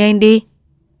 con chớ nên đi.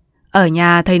 Ở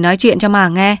nhà thầy nói chuyện cho mà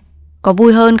nghe, có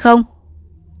vui hơn không?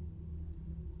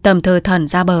 Tâm thơ thẩn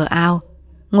ra bờ ao,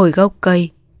 ngồi gốc cây,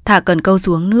 thả cần câu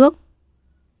xuống nước.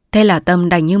 Thế là Tâm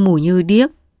đành như mù như điếc.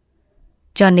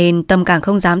 Cho nên Tâm càng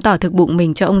không dám tỏ thực bụng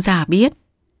mình cho ông già biết.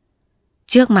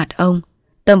 Trước mặt ông,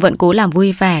 Tâm vẫn cố làm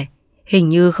vui vẻ, hình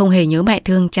như không hề nhớ mẹ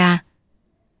thương cha.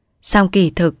 Song kỳ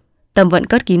thực, Tâm vẫn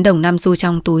cất kín đồng 5 xu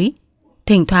trong túi,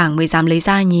 thỉnh thoảng mới dám lấy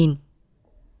ra nhìn.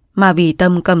 Mà vì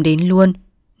Tâm cầm đến luôn,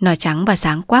 nó trắng và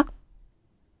sáng quắc.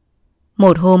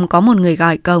 Một hôm có một người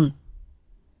gọi cổng: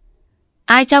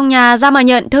 Ai trong nhà ra mà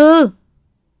nhận thư?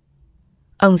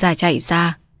 Ông già chạy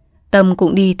ra, Tâm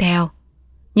cũng đi theo.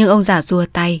 Nhưng ông già xua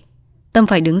tay, Tâm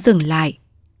phải đứng dừng lại.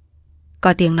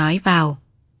 Có tiếng nói vào: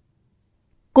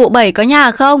 Cụ Bảy có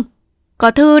nhà không?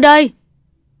 Có thư đây.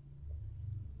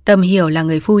 Tâm hiểu là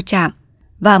người phu trạm,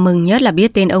 và mừng nhất là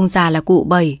biết tên ông già là cụ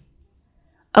Bảy.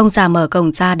 Ông già mở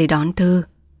cổng ra để đón thư.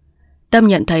 Tâm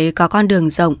nhận thấy có con đường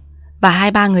rộng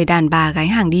và 2-3 người đàn bà gánh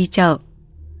hàng đi chợ.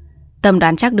 Tâm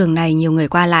đoán chắc đường này nhiều người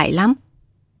qua lại lắm.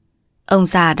 Ông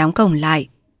già đóng cổng lại,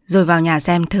 rồi vào nhà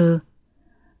xem thư.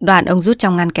 Đoạn ông rút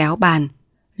trong ngăn kéo bàn,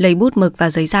 lấy bút mực và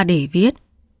giấy ra để viết.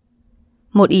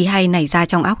 Một ý hay nảy ra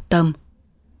trong óc Tâm.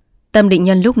 Tâm định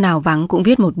nhân lúc nào vắng cũng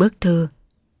viết một bức thư,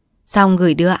 xong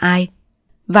gửi đưa ai,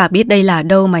 và biết đây là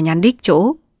đâu mà nhắn đích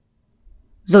chỗ.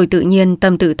 Rồi tự nhiên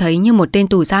Tâm tự thấy như một tên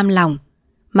tù giam lòng,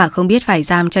 mà không biết phải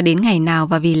giam cho đến ngày nào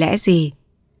và vì lẽ gì.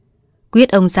 Quyết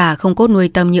ông già không cốt nuôi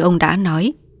Tâm như ông đã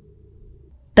nói.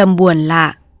 Tâm buồn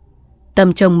lạ.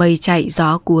 Tâm trông mây chạy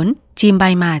gió cuốn, chim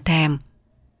bay mà thèm.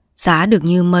 Giá được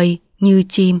như mây, như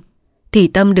chim, thì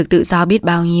Tâm được tự do biết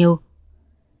bao nhiêu.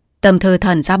 Tâm thơ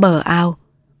thẩn ra bờ ao,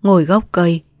 ngồi gốc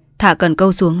cây, thả cần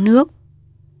câu xuống nước.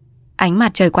 Ánh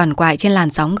mặt trời quằn quại trên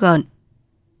làn sóng gợn.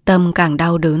 Tâm càng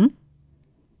đau đớn.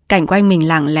 Cảnh quanh mình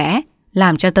lặng lẽ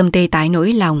làm cho Tâm tê tái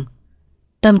nỗi lòng.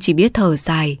 Tâm chỉ biết thở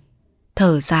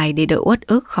dài để đỡ uất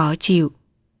ức khó chịu.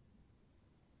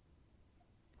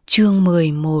 Chương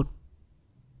 11.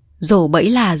 Rổ bẫy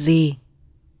là gì?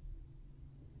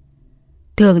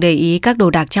 Thường để ý các đồ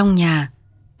đạc trong nhà,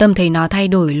 Tâm thấy nó thay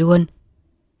đổi luôn.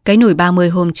 Cái nồi 30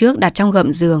 hôm trước đặt trong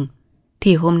gầm giường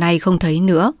thì hôm nay không thấy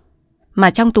nữa, mà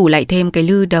trong tủ lại thêm cái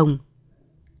lư đồng.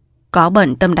 Có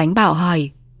bận Tâm đánh bảo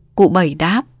hỏi, cụ Bảy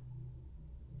đáp: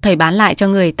 Thầy bán lại cho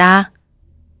người ta.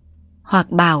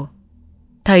 Hoặc bảo: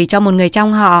 Thầy cho một người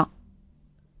trong họ.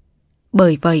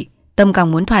 Bởi vậy Tâm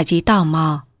càng muốn thỏa chí tò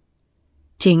mò.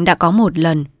 Chính đã có một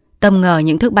lần Tâm ngờ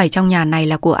những thức bày trong nhà này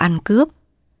là của ăn cướp.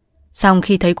 Xong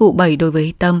khi thấy cụ Bảy đối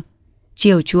với Tâm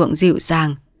chiều chuộng dịu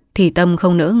dàng thì Tâm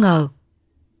không nỡ ngờ.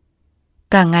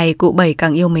 Càng ngày cụ Bảy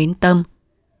càng yêu mến Tâm.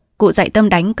 Cụ dạy Tâm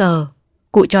đánh cờ,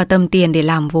 cụ cho Tâm tiền để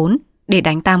làm vốn, để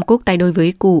đánh tam cúc tay đôi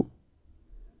với cụ.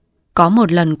 Có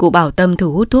một lần cụ bảo Tâm thử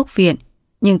hút thuốc viện,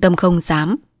 nhưng Tâm không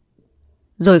dám.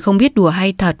 Rồi không biết đùa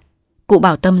hay thật, cụ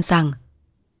bảo Tâm rằng: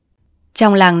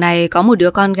 Trong làng này có một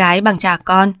đứa con gái bằng chạc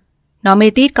con, nó mê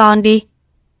tít con đi,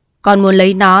 con muốn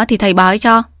lấy nó thì thầy bói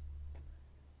cho.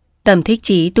 Tâm thích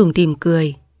chí tủm tỉm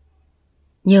cười.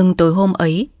 Nhưng tối hôm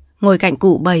ấy, ngồi cạnh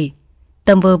cụ Bảy,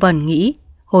 Tâm vơ vẩn nghĩ,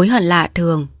 hối hận lạ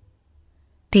thường.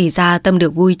 Thì ra Tâm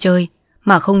được vui chơi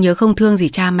mà không nhớ không thương gì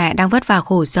cha mẹ đang vất vả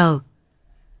khổ sở.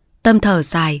 Tâm thở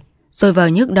dài, rồi vờ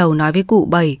nhức đầu nói với cụ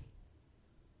Bảy: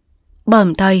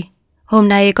 Bẩm thầy, hôm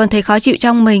nay con thấy khó chịu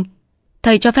trong mình,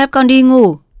 thầy cho phép con đi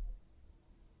ngủ.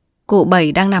 Cụ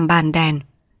Bảy đang nằm bàn đèn,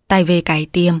 tay về cái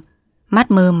tiêm,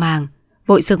 mắt mơ màng,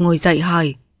 vội sực ngồi dậy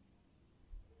hỏi: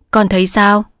 Con thấy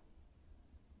sao?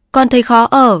 Con thấy khó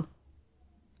ở.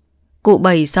 Cụ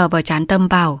Bảy sờ vào trán Tâm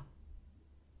bảo: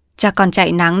 Chắc con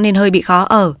chạy nắng nên hơi bị khó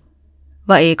ở.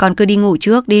 Vậy con cứ đi ngủ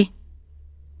trước đi.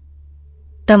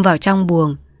 Tâm vào trong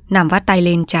buồng, nằm vắt tay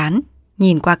lên trán,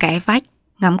 nhìn qua kẽ vách,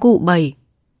 ngắm cụ Bảy.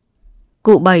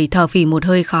 Cụ Bảy thở phì một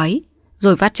hơi khói,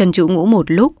 rồi vắt chân chữ ngủ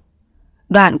một lúc.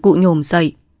 Đoạn cụ nhổm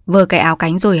dậy, vơ cái áo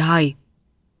cánh rồi hỏi: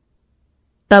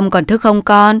 Tâm còn thức không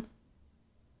con?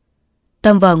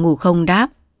 Tâm vờ ngủ không đáp.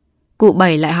 Cụ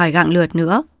Bảy lại hỏi gặng lượt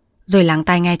nữa, rồi lắng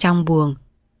tai nghe trong buồng.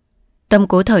 Tâm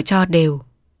cố thở cho đều.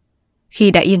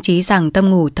 Khi đã yên chí rằng Tâm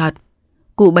ngủ thật,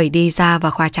 cụ Bảy đi ra và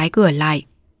khóa trái cửa lại.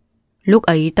 Lúc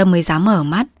ấy Tâm mới dám mở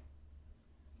mắt.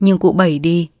 Nhưng cụ Bảy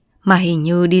đi mà hình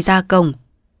như đi ra cổng.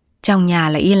 Trong nhà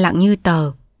lại yên lặng như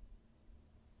tờ.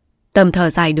 Tâm thở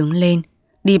dài đứng lên,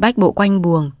 đi bách bộ quanh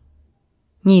buồng.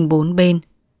 Nhìn bốn bên,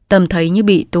 Tâm thấy như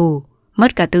bị tù,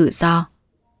 mất cả tự do.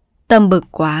 Tâm bực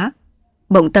quá,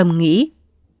 bỗng Tâm nghĩ,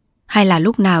 hay là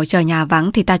lúc nào chờ nhà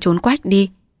vắng thì ta trốn quách đi.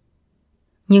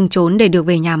 Nhưng trốn để được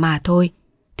về nhà mà thôi,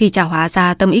 thì chả hóa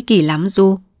ra Tâm ích kỷ lắm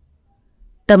du.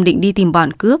 Tâm định đi tìm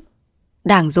bọn cướp,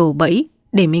 đảng rổ bẫy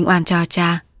để minh oan cho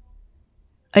cha.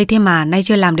 Ấy thế mà nay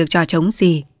chưa làm được trò trống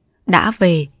gì, đã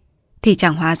về thì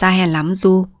chẳng hóa ra hèn lắm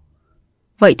du.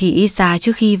 Vậy thì ít ra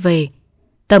trước khi về,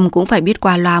 Tâm cũng phải biết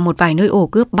qua loa một vài nơi ổ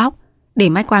cướp bóc để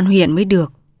mách quan huyện mới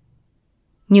được.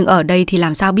 Nhưng ở đây thì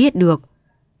làm sao biết được.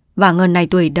 Và ngần này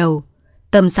tuổi đầu,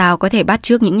 Tâm sao có thể bắt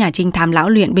chước những nhà trinh thám lão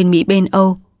luyện bên Mỹ bên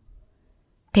Âu.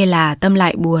 Thế là Tâm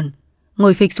lại buồn,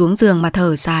 ngồi phịch xuống giường mà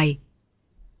thở dài.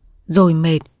 Rồi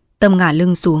mệt, Tâm ngả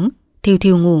lưng xuống, thiu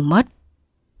thiu ngủ mất.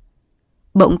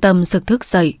 Bỗng Tâm sực thức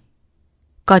dậy.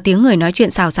 Có tiếng người nói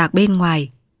chuyện xào xạc bên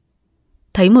ngoài.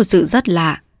 Thấy một sự rất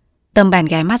lạ, Tâm bèn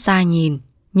ghé mắt ra nhìn,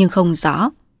 nhưng không rõ.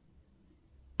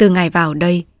 Từ ngày vào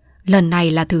đây, lần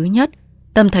này là thứ nhất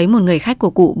Tâm thấy một người khách của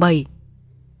cụ Bảy.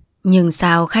 Nhưng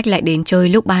sao khách lại đến chơi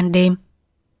lúc ban đêm?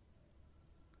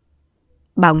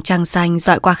 Bóng trăng xanh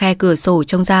dọi qua khe cửa sổ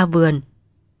trông ra vườn.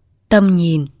 Tâm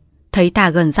nhìn, thấy tà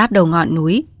gần giáp đầu ngọn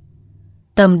núi.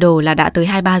 Tâm đồ là đã tới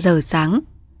 2-3 giờ sáng.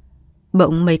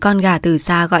 Bỗng mấy con gà từ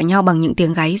xa gọi nhau bằng những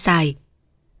tiếng gáy dài.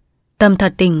 Tâm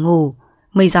thật tỉnh ngủ,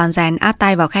 mới rón rén áp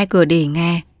tai vào khe cửa để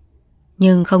nghe.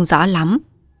 Nhưng không rõ lắm,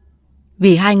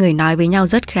 vì hai người nói với nhau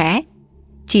rất khẽ,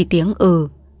 chỉ tiếng ừ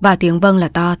và tiếng vâng là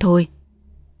to thôi.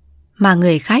 Mà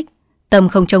người khách, Tâm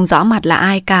không trông rõ mặt là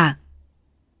ai cả.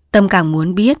 Tâm càng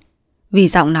muốn biết, vì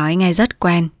giọng nói nghe rất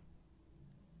quen.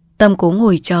 Tâm cố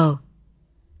ngồi chờ.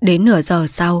 Đến nửa giờ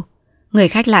sau, người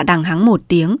khách lạ đằng hắng một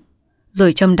tiếng,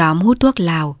 rồi châm đóm hút thuốc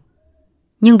lào.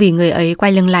 Nhưng vì người ấy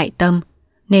quay lưng lại Tâm,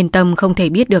 nên Tâm không thể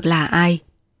biết được là ai.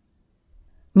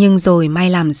 Nhưng rồi may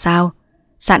làm sao,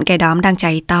 sạn cái đóm đang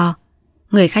cháy to,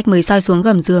 người khách mới soi xuống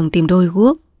gầm giường tìm đôi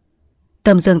guốc.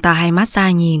 Tâm giương to hai mắt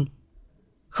ra nhìn,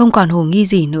 không còn hồ nghi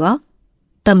gì nữa.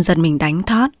 Tâm giật mình đánh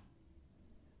thót.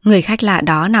 Người khách lạ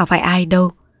đó nào phải ai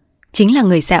đâu, chính là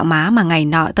người sẹo má mà ngày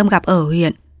nọ Tâm gặp ở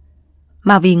huyện.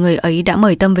 Mà vì người ấy đã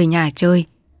mời Tâm về nhà chơi,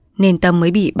 nên Tâm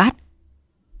mới bị bắt.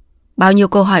 Bao nhiêu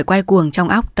câu hỏi quay cuồng trong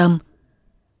óc Tâm.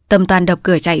 Tâm toàn đập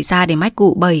cửa chạy ra để mách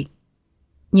cụ Bảy.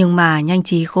 Nhưng mà nhanh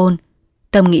trí khôn,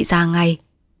 Tâm nghĩ ra ngay.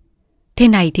 Thế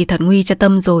này thì thật nguy cho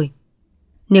Tâm rồi.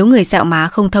 Nếu người sẹo má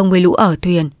không thông với lũ ở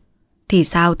thuyền, thì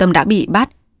sao Tâm đã bị bắt?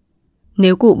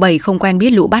 Nếu cụ Bảy không quen biết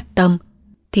lũ bắt Tâm,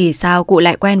 thì sao cụ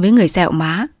lại quen với người sẹo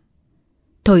má?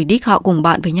 Thôi đích họ cùng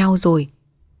bọn với nhau rồi.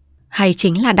 Hay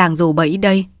chính là đàng rồ bẫy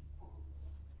đây?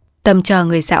 Tâm chờ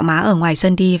người sẹo má ở ngoài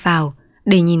sân đi vào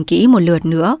để nhìn kỹ một lượt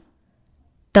nữa.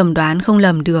 Tâm đoán không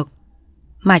lầm được,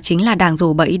 mà chính là đàng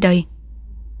rồ bẫy đây.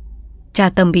 Cha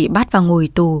Tâm bị bắt và ngồi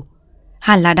tù,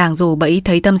 hẳn là đàng rồ bẫy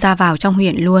thấy Tâm ra vào trong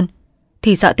huyện luôn,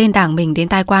 thì sợ tên đảng mình đến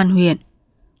tai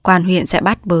quan huyện sẽ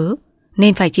bắt bớ,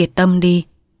 nên phải triệt Tâm đi.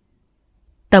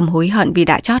 Tâm hối hận vì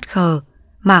đã chót khờ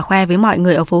mà khoe với mọi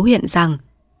người ở phố huyện rằng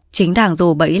chính đảng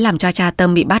rồ bẫy làm cho cha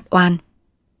Tâm bị bắt oan.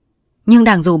 Nhưng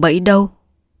đảng rồ bẫy đâu?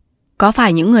 Có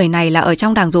phải những người này là ở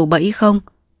trong đảng rồ bẫy không?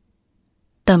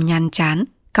 Tâm nhăn chán,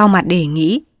 cau mặt để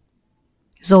nghĩ.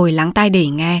 Rồi lắng tai để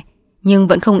nghe, nhưng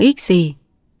vẫn không ích gì.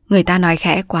 Người ta nói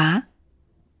khẽ quá.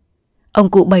 Ông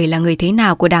cụ Bảy là người thế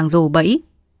nào của đảng rồ bẫy?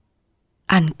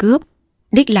 Ăn cướp?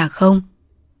 Đích là không.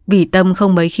 Vì Tâm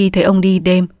không mấy khi thấy ông đi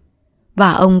đêm,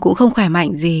 và ông cũng không khỏe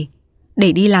mạnh gì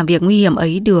để đi làm việc nguy hiểm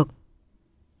ấy được.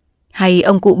 Hay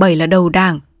ông cụ Bảy là đầu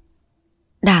đảng?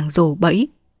 Đảng rồ bẫy?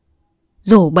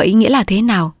 Rổ bẫy nghĩa là thế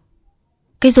nào?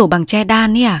 Cái rổ bằng tre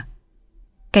đan ấy à?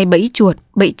 Cái bẫy chuột,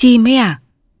 bẫy chim ấy à?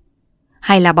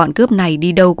 Hay là bọn cướp này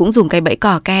đi đâu cũng dùng cái bẫy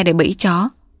cò ke để bẫy chó?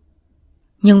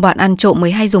 Nhưng bọn ăn trộm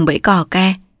mới hay dùng bẫy cò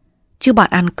ke, chứ bọn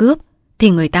ăn cướp thì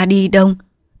người ta đi đông,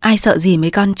 ai sợ gì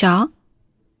mấy con chó.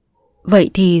 Vậy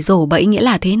thì rổ bẫy nghĩa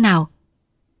là thế nào?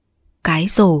 Cái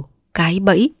rổ, cái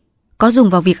bẫy có dùng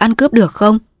vào việc ăn cướp được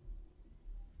không?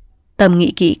 Tâm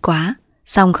nghĩ kỹ quá,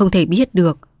 xong không thể biết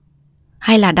được.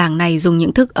 Hay là đảng này dùng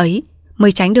những thức ấy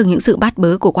mới tránh được những sự bắt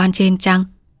bớ của quan trên chăng?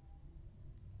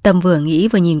 Tâm vừa nghĩ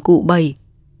vừa nhìn cụ Bảy.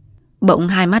 Bỗng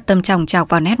hai mắt Tâm chòng chọc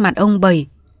vào nét mặt ông Bảy,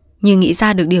 như nghĩ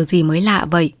ra được điều gì mới lạ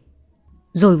vậy.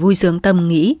 Rồi vui sướng Tâm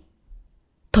nghĩ,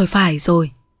 thôi phải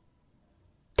rồi.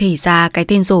 Thì ra cái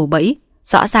tên rổ bẫy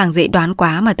rõ ràng dễ đoán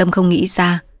quá mà Tâm không nghĩ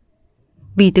ra.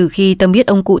 Vì từ khi Tâm biết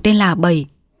ông cụ tên là Bảy,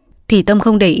 thì Tâm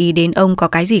không để ý đến ông có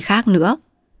cái gì khác nữa.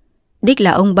 Đích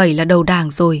là ông Bảy là đầu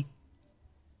đảng rồi.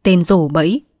 Tên rổ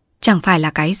bẫy chẳng phải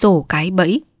là cái rổ cái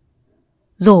bẫy.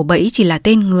 Rổ bẫy chỉ là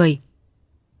tên người.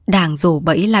 Đảng rổ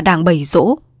bẫy là đảng bẫy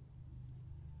rỗ.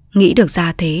 Nghĩ được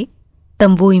ra thế,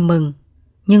 Tâm vui mừng,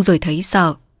 nhưng rồi thấy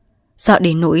sợ. Sợ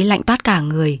đến nỗi lạnh toát cả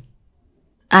người.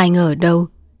 Ai ngờ đâu,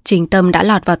 chính Tâm đã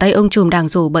lọt vào tay ông trùm đàng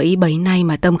rổ bẫy bấy nay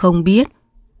mà Tâm không biết.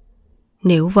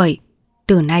 Nếu vậy,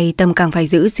 từ nay Tâm càng phải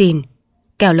giữ gìn,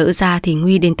 kẻo lỡ ra thì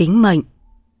nguy đến tính mệnh.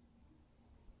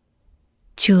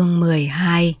 Chương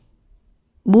 12.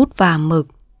 Bút và mực.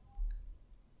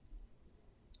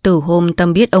 Từ hôm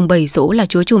Tâm biết ông Bảy Dỗ là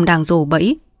chúa trùm đàng rổ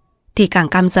bẫy thì càng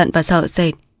căm giận và sợ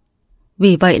sệt.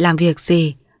 Vì vậy làm việc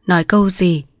gì, nói câu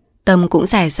gì, Tâm cũng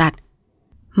dè dặt.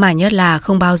 Mà nhất là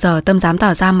không bao giờ Tâm dám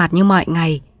tỏ ra mặt như mọi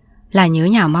ngày là nhớ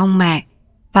nhà mong mẹ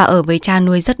và ở với cha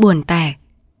nuôi rất buồn tẻ.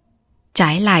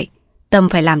 Trái lại, Tâm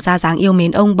phải làm ra dáng yêu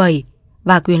mến ông Bảy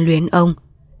và quyến luyến ông,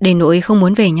 đến nỗi không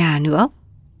muốn về nhà nữa.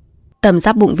 Tâm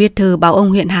giáp bụng viết thư báo ông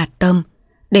huyện hạt Tâm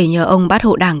để nhờ ông bắt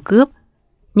hộ đảng cướp,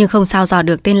 nhưng không sao dò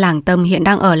được tên làng Tâm hiện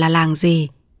đang ở là làng gì.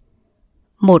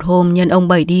 Một hôm nhân ông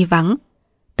Bảy đi vắng,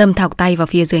 Tâm thọc tay vào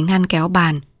phía dưới ngăn kéo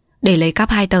bàn để lấy cắp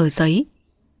 2 tờ giấy.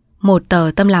 Một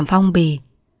tờ Tâm làm phong bì,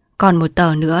 còn một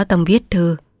tờ nữa Tâm viết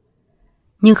thư.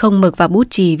 Nhưng không mực và bút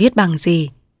chì viết bằng gì.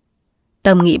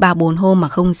 Tâm nghĩ 3-4 hôm mà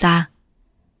không ra.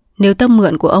 Nếu Tâm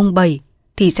mượn của ông Bảy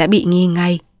thì sẽ bị nghi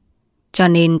ngay, cho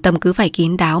nên Tâm cứ phải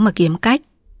kín đáo mà kiếm cách.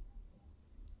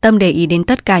 Tâm để ý đến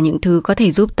tất cả những thứ có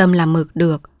thể giúp Tâm làm mực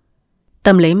được.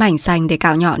 Tâm lấy mảnh sành để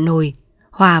cạo nhọ nồi,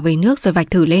 hòa với nước rồi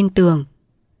vạch thử lên tường.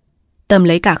 Tâm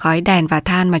lấy cả khói đèn và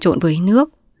than mà trộn với nước.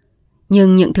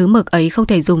 Nhưng những thứ mực ấy không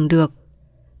thể dùng được,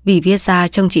 vì viết ra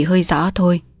trông chỉ hơi rõ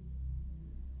thôi.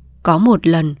 Có một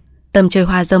lần Tâm chơi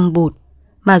hoa dâm bụt,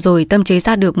 mà rồi Tâm chế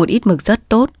ra được một ít mực rất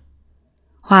tốt.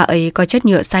 Hoa ấy có chất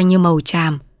nhựa xanh như màu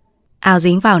tràm, áo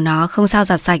dính vào nó không sao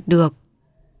giặt sạch được.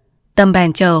 Tâm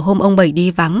bèn chờ hôm ông Bảy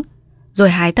đi vắng, rồi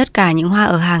hái tất cả những hoa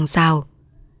ở hàng rào.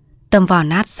 Tâm vò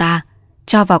nát ra,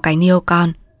 cho vào cái niêu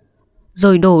con,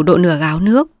 rồi đổ độ nửa gáo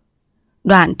nước.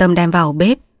 Đoạn Tâm đem vào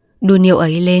bếp, đun niêu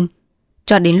ấy lên,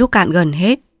 cho đến lúc cạn gần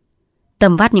hết.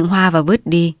 Tâm vắt những hoa và vứt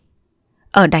đi.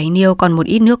 Ở đáy niêu còn một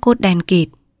ít nước cốt đen kịt.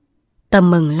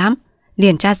 Tâm mừng lắm,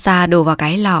 liền chát ra đổ vào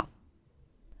cái lọ.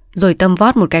 Rồi Tâm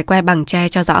vót một cái que bằng tre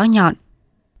cho rõ nhọn.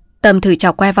 Tâm thử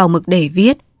chọc que vào mực để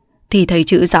viết, thì thấy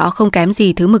chữ rõ không kém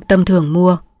gì thứ mực Tâm thường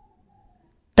mua.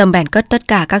 Tâm bèn cất tất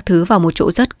cả các thứ vào một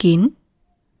chỗ rất kín.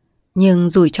 Nhưng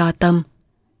rủi cho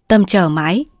Tâm chờ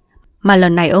mãi, mà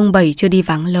lần này ông Bảy chưa đi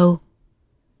vắng lâu.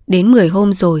 Đến 10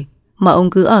 hôm rồi mà ông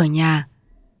cứ ở nhà.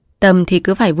 Tâm thì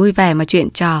cứ phải vui vẻ mà chuyện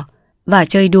trò và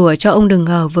chơi đùa cho ông đừng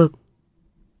ngờ vực.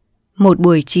 Một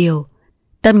buổi chiều,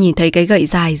 Tâm nhìn thấy cái gậy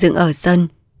dài dựng ở sân.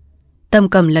 Tâm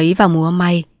cầm lấy và múa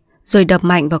may, rồi đập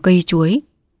mạnh vào cây chuối.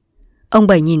 Ông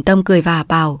Bảy nhìn Tâm cười và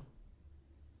bảo: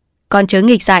 "Con chớ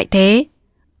nghịch dại thế,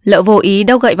 lỡ vô ý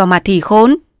đâu gậy vào mặt thì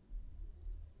khốn."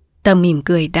 Tâm mỉm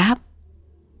cười đáp: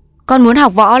 "Con muốn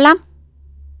học võ lắm."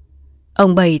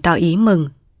 Ông Bảy tỏ ý mừng.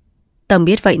 Tâm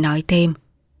biết vậy nói thêm: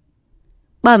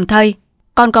 "Bẩm thầy,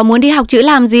 con có muốn đi học chữ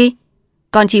làm gì?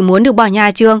 Con chỉ muốn được bỏ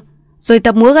nhà trường, rồi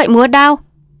tập múa gậy múa đao."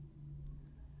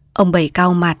 Ông Bảy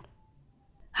cau mặt: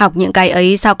 "Học những cái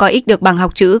ấy sao có ích được bằng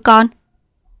học chữ con?"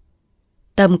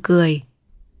 Tâm cười: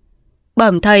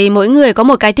 "Bẩm thầy, mỗi người có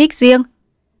một cái thích riêng.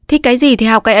 Thích cái gì thì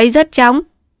học cái ấy rất chóng.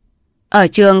 Ở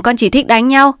trường con chỉ thích đánh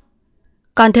nhau.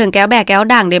 Con thường kéo bè kéo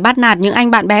đảng để bắt nạt những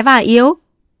anh bạn bé và yếu."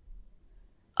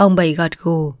 Ông Bảy gật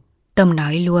gù. Tâm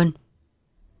nói luôn: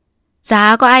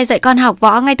 "Dạ, có ai dạy con học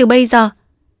võ ngay từ bây giờ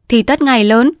thì tất ngày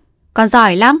lớn con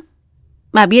giỏi lắm.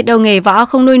 Mà biết đâu nghề võ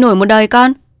không nuôi nổi một đời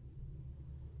con."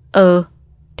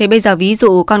 Thế bây giờ ví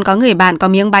dụ con có người bạn có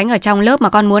miếng bánh ở trong lớp mà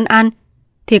con muốn ăn,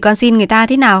 thì con xin người ta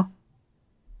thế nào?"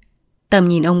 Tâm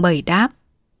nhìn ông Bảy đáp: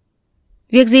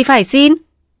 "Việc gì phải xin,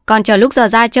 con chờ lúc giờ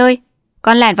ra chơi,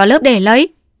 con lẻn vào lớp để lấy.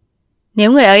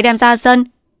 Nếu người ấy đem ra sân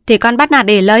thì con bắt nạt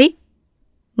để lấy.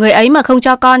 Người ấy mà không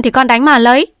cho con thì con đánh mà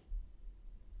lấy."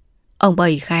 Ông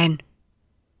Bảy khen: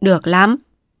 "Được lắm,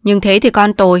 nhưng thế thì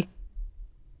con tồi."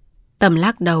 Tâm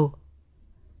lắc đầu: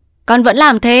 "Con vẫn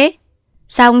làm thế,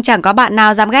 xong chẳng có bạn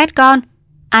nào dám ghét con,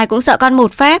 ai cũng sợ con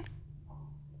một phép."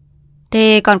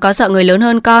 "Thế con có sợ người lớn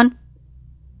hơn con?"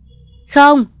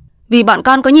 "Không, vì bọn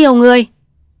con có nhiều người."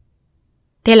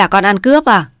 "Thế là con ăn cướp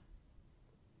à?"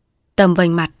 Tâm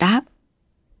vênh mặt đáp: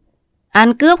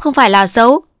 "Ăn cướp không phải là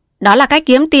xấu, đó là cách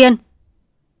kiếm tiền."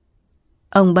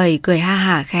 Ông Bảy cười ha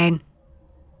hả khen: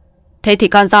 "Thế thì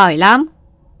con giỏi lắm."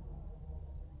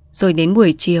 Rồi đến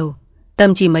buổi chiều,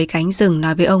 Tâm chỉ mấy cánh rừng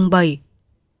nói với ông Bảy: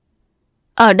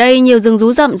 "Ở đây nhiều rừng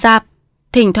rú rậm rạp,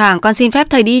 thỉnh thoảng con xin phép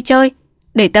thầy đi chơi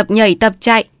để tập nhảy, tập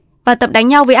chạy và tập đánh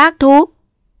nhau với ác thú."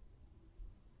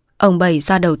 Ông Bảy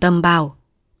xoa đầu Tâm bảo: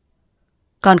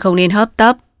 "Con không nên hấp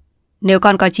tấp. Nếu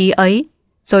con có chí ấy,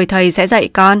 rồi thầy sẽ dạy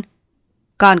con.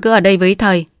 Con cứ ở đây với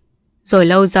thầy, rồi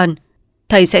lâu dần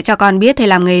Thầy sẽ cho con biết thầy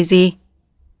làm nghề gì.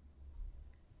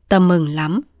 Tâm mừng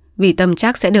lắm, vì Tâm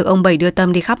chắc sẽ được ông Bảy đưa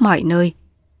Tâm đi khắp mọi nơi.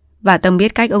 Và Tâm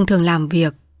biết cách ông thường làm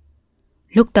việc.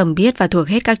 Lúc Tâm biết và thuộc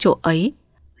hết các chỗ ấy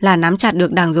là nắm chặt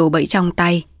được đàng rổ bẫy trong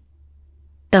tay.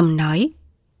 Tâm nói: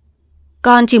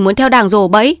 Con chỉ muốn theo đàng rổ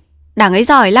bẫy, đàng ấy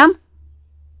giỏi lắm.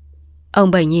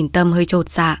 Ông Bảy nhìn Tâm hơi chột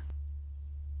dạ.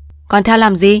 Con theo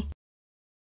làm gì?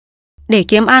 Để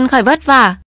kiếm ăn khỏi vất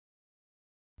vả.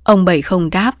 Ông Bảy không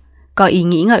đáp, có ý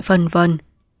nghĩ ngợi phân vân.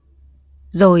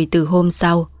 Rồi từ hôm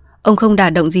sau, ông không đả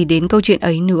động gì đến câu chuyện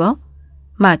ấy nữa,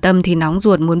 mà Tâm thì nóng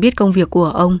ruột muốn biết công việc của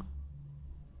ông.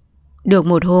 Được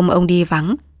một hôm ông đi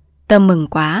vắng, Tâm mừng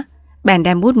quá, bèn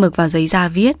đem bút mực vào giấy ra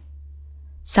viết.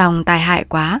 Xong tai hại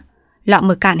quá, lọ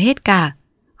mực cạn hết cả,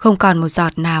 không còn một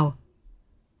giọt nào.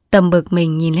 Tâm bực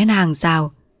mình nhìn lên hàng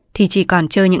rào thì chỉ còn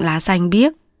trơ những lá xanh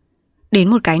biếc, đến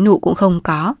một cái nụ cũng không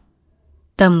có.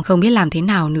 Tâm không biết làm thế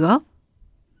nào nữa.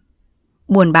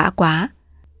 Buồn bã quá,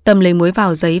 Tâm lấy muối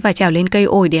vào giấy và trèo lên cây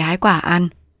ổi để hái quả ăn.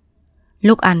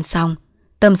 Lúc ăn xong,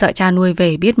 Tâm sợ cha nuôi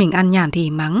về biết mình ăn nhảm thì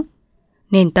mắng,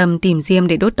 nên Tâm tìm diêm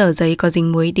để đốt tờ giấy có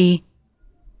dính muối đi.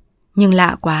 Nhưng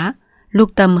lạ quá,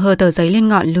 lúc Tâm hơ tờ giấy lên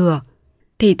ngọn lửa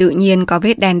thì tự nhiên có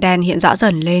vết đen đen hiện rõ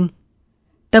dần lên.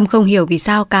 Tâm không hiểu vì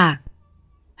sao cả.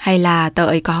 Hay là tờ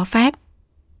ấy có phép,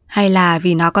 hay là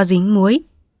vì nó có dính muối.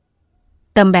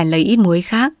 Tâm bèn lấy ít muối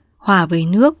khác hòa với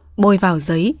nước bôi vào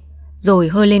giấy rồi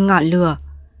hơ lên ngọn lửa,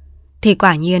 thì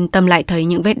quả nhiên Tâm lại thấy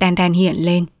những vết đen đen hiện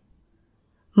lên.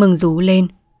 Mừng rú lên,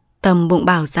 Tâm bụng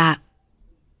bảo dạ: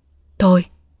 Thôi,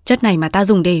 chất này mà ta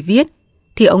dùng để viết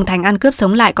thì ông Thành ăn cướp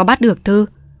sống lại có bắt được thư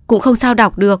cũng không sao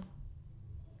đọc được.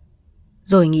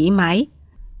 Rồi nghĩ mãi,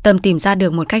 Tâm tìm ra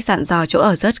được một cách dặn dò chỗ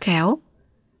ở rất khéo.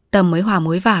 Tâm mới hòa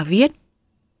muối và viết: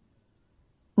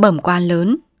 Bẩm quan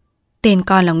lớn, tên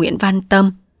con là Nguyễn Văn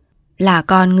Tâm, là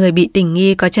con người bị tình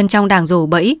nghi có chân trong đảng rổ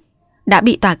bẫy, đã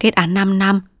bị tòa kết án 5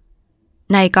 năm.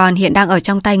 Nay con hiện đang ở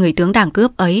trong tay người tướng đảng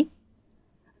cướp ấy.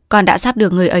 Con đã sắp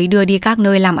được người ấy đưa đi các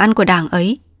nơi làm ăn của đảng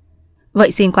ấy.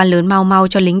 Vậy xin quan lớn mau mau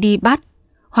cho lính đi bắt,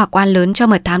 hoặc quan lớn cho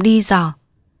mật thám đi dò.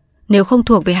 Nếu không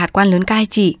thuộc về hạt quan lớn cai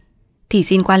trị thì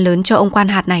xin quan lớn cho ông quan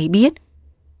hạt này biết.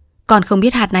 Con không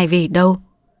biết hạt này về đâu,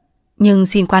 nhưng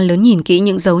xin quan lớn nhìn kỹ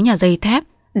những dấu nhà dây thép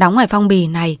đóng ngoài phong bì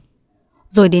này,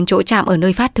 rồi đến chỗ trạm ở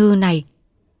nơi phát thư này.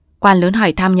 Quan lớn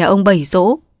hỏi thăm nhà ông Bảy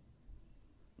dỗ.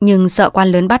 Nhưng sợ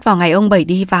quan lớn bắt vào ngày ông Bảy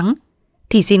đi vắng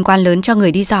thì xin quan lớn cho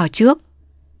người đi dò trước.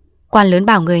 Quan lớn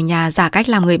bảo người nhà giả cách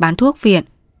làm người bán thuốc viện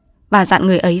và dặn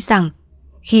người ấy rằng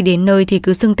khi đến nơi thì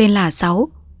cứ xưng tên là Sáu.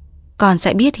 Con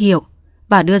sẽ biết hiểu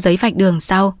và đưa giấy vạch đường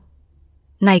sau.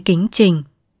 Này kính trình.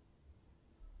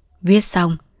 Viết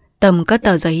xong, Tâm cất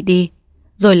tờ giấy đi,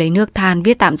 rồi lấy nước than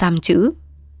viết tạm dăm chữ.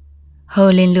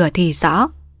 Hơ lên lửa thì rõ,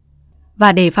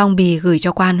 và để phong bì gửi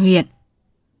cho quan huyện.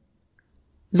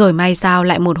 Rồi may sao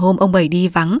lại một hôm ông Bảy đi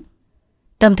vắng.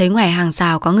 Tâm thấy ngoài hàng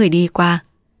rào có người đi qua.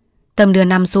 Tâm đưa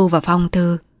 5 xu vào phong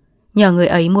thư, nhờ người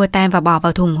ấy mua tem và bỏ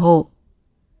vào thùng hộ.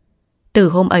 Từ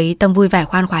hôm ấy Tâm vui vẻ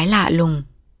khoan khoái lạ lùng.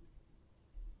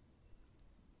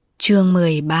 Chương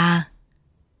 13.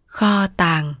 Kho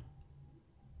tàng.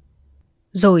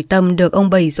 Rồi Tâm được ông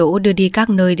Bảy dỗ đưa đi các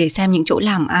nơi để xem những chỗ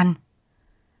làm ăn.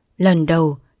 Lần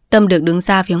đầu Tâm được đứng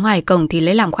ra phía ngoài cổng thì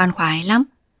lấy làm khoan khoái lắm.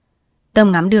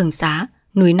 Tâm ngắm đường xá,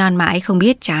 núi non mãi không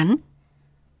biết chán.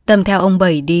 Tâm theo ông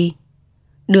Bảy đi.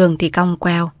 Đường thì cong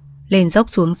queo, lên dốc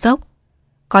xuống dốc,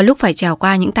 có lúc phải trèo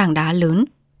qua những tảng đá lớn.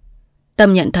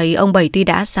 Tâm nhận thấy ông Bảy tuy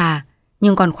đã già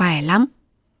nhưng còn khỏe lắm.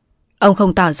 Ông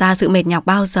không tỏ ra sự mệt nhọc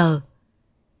bao giờ.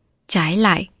 Trái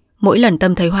lại, mỗi lần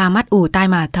Tâm thấy hoa mắt ù tai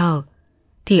mà thở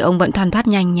thì ông vẫn thoăn thoắt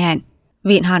nhanh nhẹn,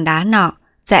 vịn hòn đá nọ,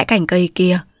 rẽ cành cây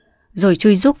kia, rồi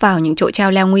chui rúc vào những chỗ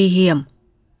treo leo nguy hiểm.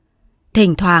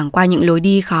 Thỉnh thoảng qua những lối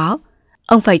đi khó,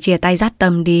 ông phải chìa tay dắt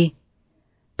Tâm đi.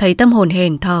 Thấy Tâm hồn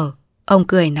hển thở, ông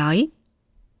cười nói: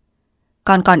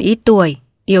 Con còn ít tuổi,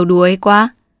 yếu đuối quá,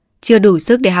 chưa đủ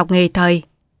sức để học nghề thầy.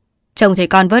 Trông thấy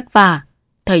con vất vả,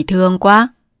 thầy thương quá.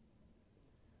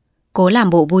 Cố làm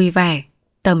bộ vui vẻ,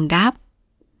 Tâm đáp: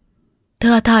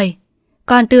 Thưa thầy,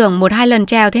 con tưởng 1-2 lần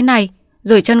trèo thế này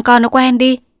rồi chân con nó quen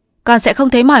đi, con sẽ không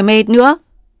thấy mỏi mệt nữa.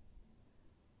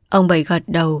 Ông Bảy gật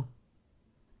đầu: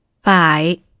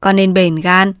 Phải, con nên bền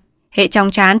gan, hệ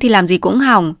trong chán thì làm gì cũng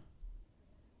hỏng.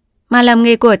 Mà làm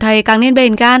nghề của thầy càng nên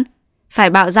bền gan, phải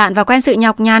bạo dạn và quen sự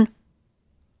nhọc nhằn.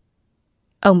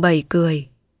 Ông Bảy cười: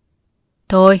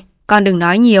 Thôi, con đừng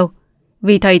nói nhiều,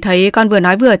 vì thầy thấy con vừa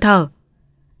nói vừa thở.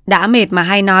 Đã mệt mà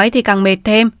hay nói thì càng mệt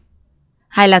thêm.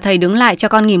 Hay là thầy đứng lại cho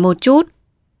con nghỉ một chút.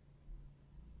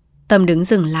 Tâm đứng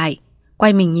dừng lại,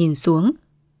 quay mình nhìn xuống.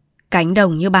 Cánh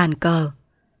đồng như bàn cờ,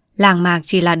 làng mạc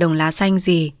chỉ là đồng lá xanh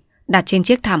gì đặt trên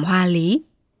chiếc thảm hoa lý.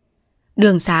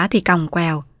 Đường xá thì còng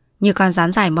quèo, như con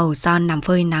rắn dài màu son nằm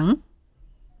phơi nắng.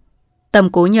 Tâm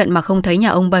cố nhận mà không thấy nhà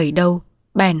ông Bảy đâu,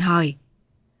 bèn hỏi.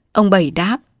 Ông Bảy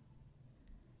đáp.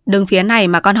 Đứng phía này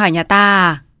mà con hỏi nhà ta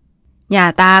à?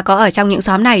 Nhà ta có ở trong những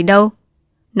xóm này đâu.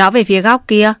 Nó về phía góc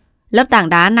kia, lớp tảng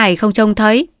đá này không trông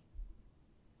thấy.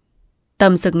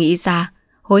 Tâm sực nghĩ ra,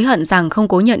 hối hận rằng không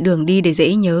cố nhận đường đi để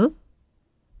dễ nhớ.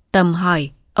 Tâm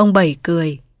hỏi, ông Bảy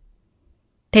cười.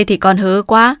 Thế thì con hớ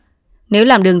quá. Nếu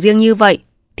làm đường riêng như vậy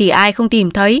thì ai không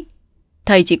tìm thấy.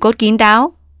 Thầy chỉ cốt kín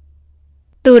đáo.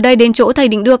 Từ đây đến chỗ thầy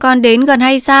định đưa con đến gần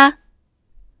hay xa?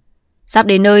 Sắp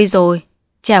đến nơi rồi,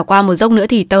 trèo qua một dốc nữa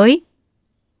thì tới.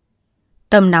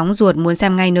 Tâm nóng ruột muốn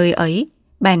xem ngay nơi ấy,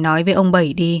 bèn nói với ông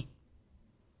Bảy đi.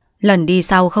 Lần đi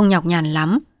sau không nhọc nhằn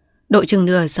lắm, độ chừng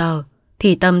nửa giờ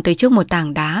thì Tâm tới trước một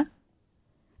tảng đá.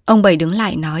 Ông Bảy đứng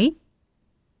lại nói.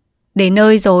 Đến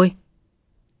nơi rồi.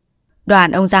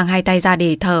 Đoạn ông giang hai tay ra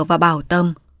để thở và bảo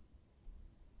Tâm.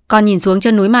 Con nhìn xuống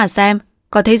chân núi mà xem,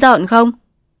 có thấy rợn không?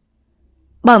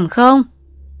 Bẩm không.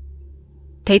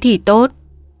 Thế thì tốt.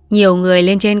 Nhiều người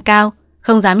lên trên cao,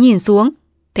 không dám nhìn xuống.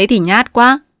 Thế thì nhát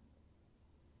quá.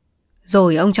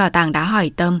 Rồi ông trò tảng đá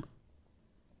hỏi Tâm.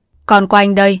 Con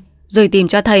quanh đây, rồi tìm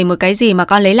cho thầy một cái gì mà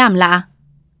con lấy làm lạ.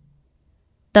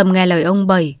 Tâm nghe lời ông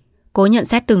Bảy, cố nhận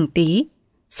xét từng tí,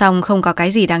 xong không có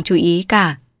cái gì đáng chú ý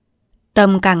cả.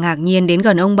 Tâm càng ngạc nhiên đến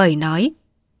gần ông Bảy nói.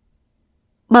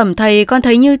 Bẩm thầy, con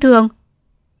thấy như thường.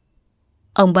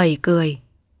 Ông Bảy cười.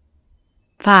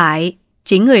 Phải,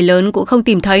 chính người lớn cũng không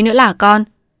tìm thấy nữa là con.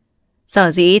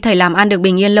 Sở dĩ thầy làm ăn được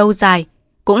bình yên lâu dài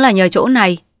cũng là nhờ chỗ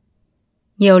này.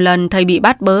 Nhiều lần thầy bị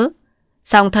bắt bớ,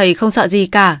 xong thầy không sợ gì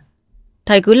cả.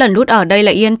 Thầy cứ lần lút ở đây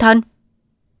là yên thân.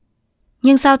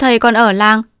 Nhưng sao thầy còn ở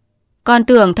làng? Con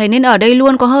tưởng thầy nên ở đây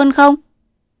luôn có hơn không?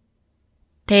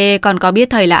 Thế con có biết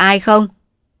thầy là ai không?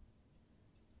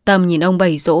 Tâm nhìn ông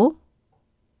Bảy dỗ.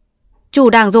 Chủ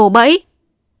đàng rồ bẫy.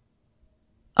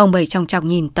 Ông Bảy chòng chọc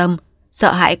nhìn Tâm,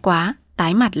 sợ hãi quá,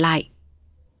 tái mặt lại.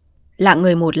 Lặng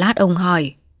người một lát ông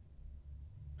hỏi.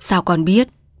 Sao con biết?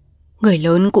 Người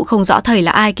lớn cũng không rõ thầy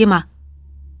là ai kia mà.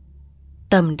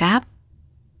 Tâm đáp.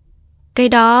 Cái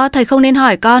đó thầy không nên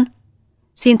hỏi con.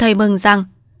 Xin thầy mừng rằng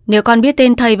nếu con biết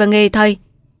tên thầy và nghề thầy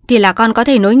thì là con có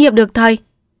thể nối nghiệp được thầy.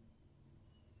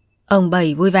 Ông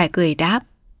Bảy vui vẻ cười đáp.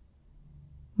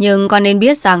 Nhưng con nên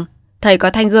biết rằng thầy có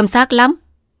thanh gươm sắc lắm.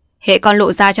 Hễ con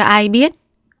lộ ra cho ai biết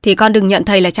thì con đừng nhận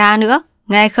thầy là cha nữa,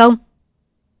 nghe không?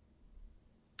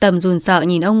 Tâm run sợ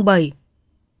nhìn ông Bảy.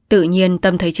 Tự nhiên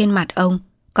Tâm thấy trên mặt ông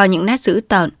có những nét dữ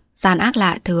tợn, gian ác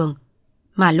lạ thường,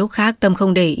 mà lúc khác Tâm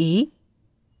không để ý.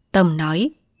 Tâm nói.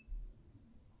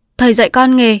 Thầy dạy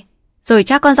con nghề, rồi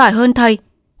chắc con giỏi hơn thầy,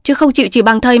 chứ không chịu chỉ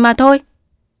bằng thầy mà thôi.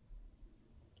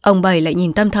 Ông Bảy lại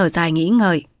nhìn Tâm thở dài nghĩ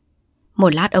ngợi.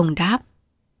 Một lát ông đáp.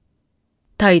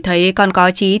 Thầy thấy con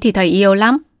có chí thì thầy yêu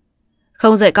lắm.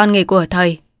 Không dạy con nghề của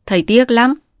thầy tiếc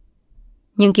lắm.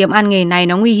 Nhưng kiếm ăn nghề này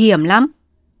nó nguy hiểm lắm.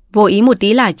 Vô ý một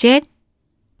tí là chết.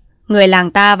 Người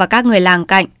làng ta và các người làng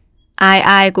cạnh, ai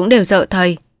ai cũng đều sợ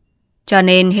thầy. Cho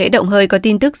nên hễ động hơi có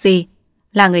tin tức gì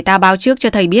là người ta báo trước cho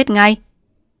thầy biết ngay.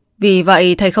 Vì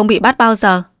vậy thầy không bị bắt bao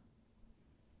giờ.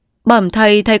 Bẩm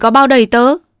thầy có bao đầy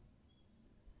tớ?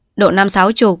 Độ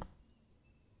 50-60.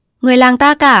 Người làng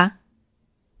ta cả?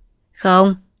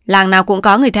 Không, làng nào cũng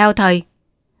có người theo thầy.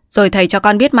 Rồi thầy cho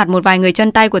con biết mặt một vài người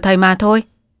chân tay của thầy mà thôi.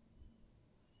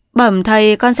 Bẩm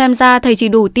thầy, con xem ra thầy chỉ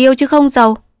đủ tiêu chứ không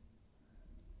giàu.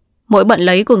 Mỗi bận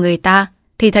lấy của người ta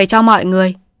thì thầy cho mọi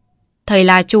người. Thầy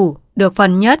là chủ, được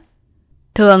phần nhất.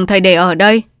 Thường thầy để ở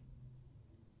đây.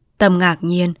 Tâm ngạc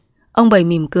nhiên, ông Bảy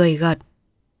mỉm cười gật.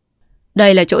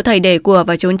 Đây là chỗ thầy để của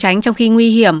và trốn tránh trong khi nguy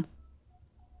hiểm.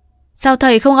 Sao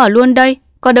thầy không ở luôn đây,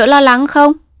 có đỡ lo lắng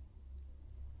không?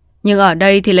 Nhưng ở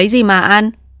đây thì lấy gì mà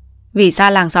ăn? Vì xa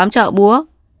làng xóm chợ búa.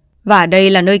 Và đây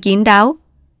là nơi kín đáo.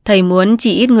 Thầy muốn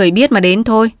chỉ ít người biết mà đến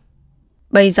thôi.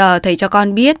 Bây giờ thầy cho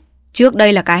con biết trước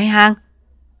đây là cái hang.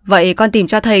 Vậy con tìm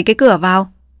cho thầy cái cửa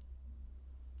vào.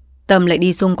 Tâm lại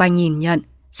đi xung quanh nhìn nhận,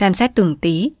 xem xét từng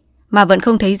tí, mà vẫn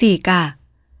không thấy gì cả.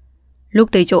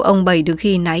 Lúc tới chỗ ông Bảy đứng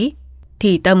khi nãy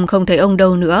thì Tâm không thấy ông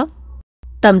đâu nữa.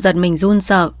 Tâm giật mình run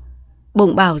sợ.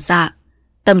 Bụng bảo dạ,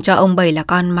 Tâm cho ông Bảy là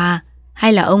con ma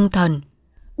hay là ông thần,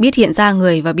 biết hiện ra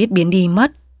người và biết biến đi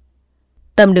mất.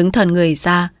 Tâm đứng thần người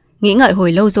ra, nghĩ ngợi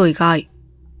hồi lâu rồi gọi.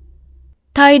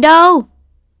 Thầy đâu?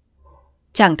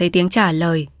 Chẳng thấy tiếng trả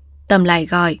lời. Tâm lại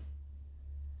gọi.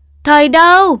 Thầy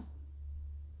đâu?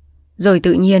 Rồi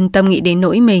tự nhiên Tâm nghĩ đến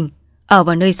nỗi mình ở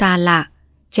vào nơi xa lạ,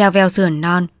 treo veo sườn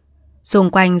non,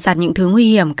 xung quanh giặt những thứ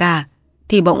nguy hiểm cả,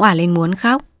 thì bỗng òa lên muốn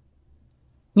khóc.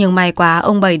 Nhưng may quá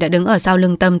ông Bảy đã đứng ở sau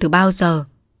lưng Tâm từ bao giờ.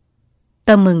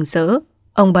 Tâm mừng rỡ.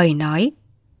 Ông Bảy nói.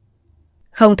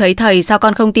 Không thấy thầy sao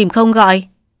con không tìm không gọi?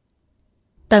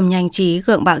 Tâm nhanh trí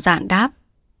gượng bạo dạn đáp.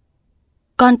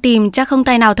 Con tìm chắc không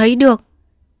tài nào thấy được,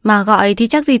 mà gọi thì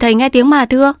chắc gì thầy nghe tiếng mà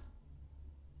thưa.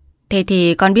 Thế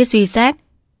thì con biết suy xét.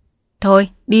 Thôi,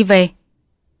 đi về.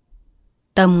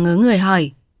 Tâm ngớ người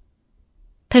hỏi.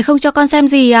 Thầy không cho con xem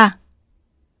gì à?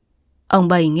 Ông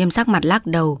Bảy nghiêm sắc mặt lắc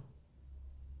đầu.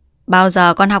 Bao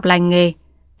giờ con học lành nghề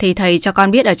thì thầy cho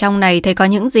con biết ở trong này thầy có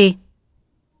những gì.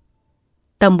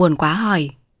 Tâm buồn quá hỏi.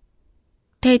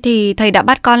 Thế thì thầy đã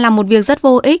bắt con làm một việc rất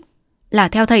vô ích, là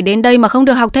theo thầy đến đây mà không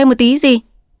được học thêm một tí gì.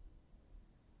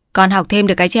 Con học thêm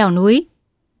được cái trèo núi.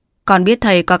 Con biết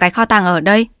thầy có cái kho tàng ở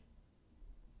đây.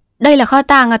 Đây là kho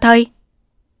tàng à thầy?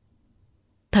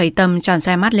 Thầy Tâm tròn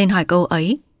xoe mắt lên hỏi câu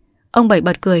ấy. Ông Bảy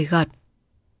bật cười gật.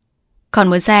 Con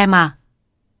muốn xem à?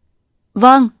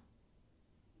 Vâng.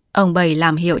 Ông Bảy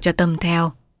làm hiệu cho Tâm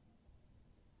theo.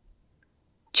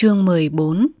 Chương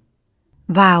 14.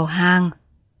 Vào hang.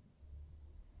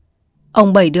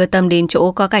 Ông Bảy đưa Tâm đến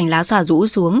chỗ có cành lá xòa rũ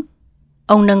xuống.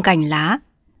 Ông nâng cành lá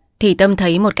thì Tâm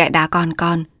thấy một kẽ đá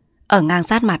con ở ngang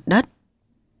sát mặt đất.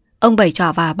 Ông Bảy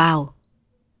trỏ vào bảo.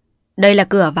 Đây là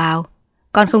cửa vào.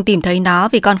 Con không tìm thấy nó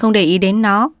vì con không để ý đến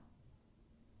nó.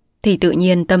 Thì tự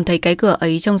nhiên Tâm thấy cái cửa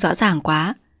ấy trông rõ ràng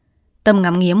quá. Tâm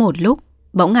ngắm nghía một lúc,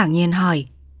 bỗng ngạc nhiên hỏi.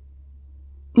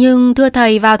 Nhưng thưa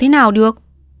thầy, vào thế nào được?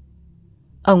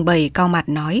 Ông Bảy cau mặt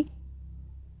nói.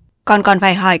 Con còn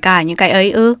phải hỏi cả những cái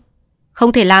ấy ư?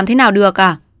 Không thể làm thế nào được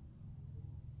à?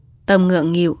 Tâm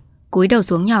ngượng nghịu, cúi đầu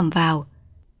xuống nhòm vào.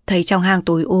 Thấy trong hang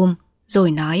tối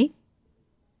rồi nói.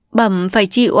 Bẩm phải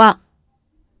chịu ạ.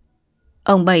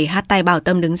 Ông Bảy hắt tay bảo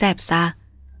Tâm đứng dẹp xa.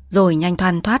 Rồi nhanh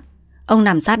thoăn thoắt, ông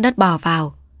nằm sát đất bò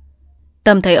vào.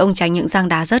 Tâm thấy ông tránh những giang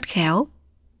đá rất khéo.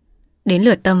 Đến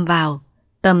lượt Tâm vào,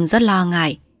 Tâm rất lo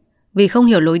ngại, vì không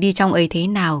hiểu lối đi trong ấy thế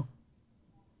nào.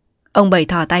 Ông Bảy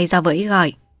thò tay ra vẫy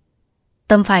gọi.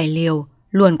 Tâm phải liều,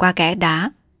 luồn qua kẽ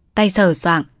đá, tay sờ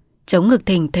soạng, chống ngực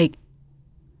thình thịch.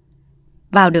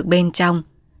 Vào được bên trong,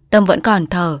 Tâm vẫn còn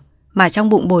thở, mà trong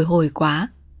bụng bồi hồi quá.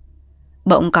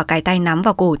 Bỗng có cái tay nắm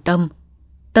vào cổ Tâm.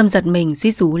 Tâm giật mình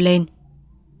suýt rú lên.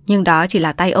 Nhưng đó chỉ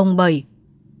là tay ông Bảy.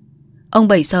 Ông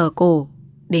Bảy sờ cổ,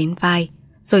 đến vai,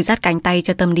 rồi dắt cánh tay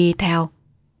cho Tâm đi theo.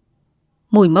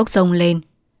 Mùi mốc xông lên,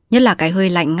 nhất là cái hơi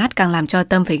lạnh ngắt càng làm cho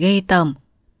Tâm phải ghê tởm.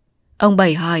 Ông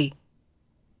Bảy hỏi.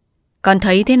 Con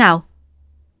thấy thế nào?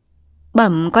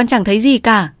 Bẩm, con chẳng thấy gì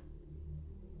cả.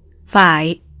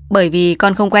 Phải, bởi vì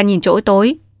con không quen nhìn chỗ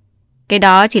tối. Cái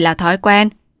đó chỉ là thói quen.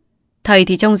 Thầy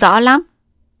thì trông rõ lắm.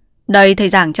 Đây thầy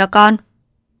giảng cho con.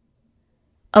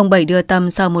 Ông Bảy đưa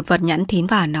Tâm sờ một vật nhẵn thín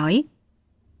và nói.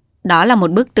 Đó là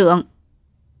một bức tượng.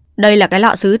 Đây là cái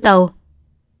lọ sứ tàu.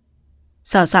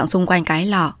 Sờ soạng xung quanh cái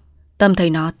lọ, Tâm thấy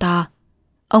nó to.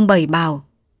 Ông Bảy bảo.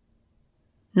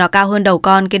 Nó cao hơn đầu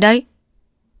con kia đấy.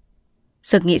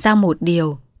 Sực nghĩ ra một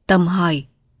điều, Tâm hỏi.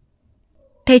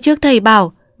 Thế trước thầy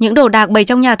bảo những đồ đạc bày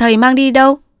trong nhà thầy mang đi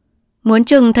đâu? Muốn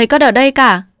chừng thầy cất ở đây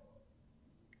cả.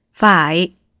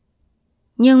 Phải.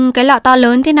 Nhưng cái lọ to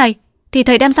lớn thế này thì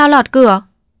thầy đem sao lọt cửa?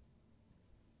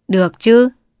 Được chứ,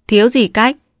 thiếu gì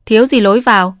cách, thiếu gì lối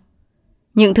vào.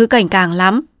 Những thứ cảnh càng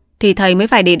lắm thì thầy mới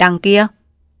phải để đằng kia.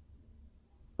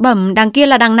 Bẩm, đằng kia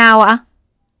là đằng nào ạ?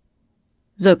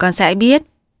 Rồi con sẽ biết.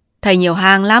 Thầy nhiều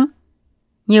hang lắm.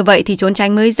 Như vậy thì trốn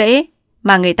tránh mới dễ,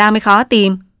 mà người ta mới khó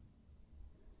tìm.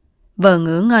 Vờ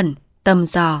ngớ ngẩn, Tâm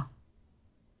dò.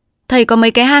 Thầy có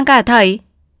mấy cái hang cả thầy?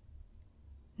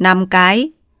 5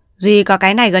 cái. Duy có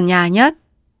cái này gần nhà nhất.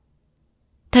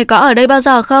 Thầy có ở đây bao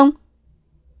giờ không?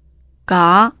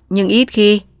 Có, nhưng ít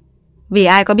khi. Vì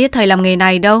ai có biết thầy làm nghề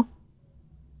này đâu.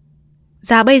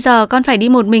 Dạ bây giờ con phải đi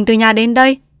một mình từ nhà đến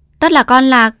đây. Tất là con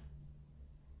lạc.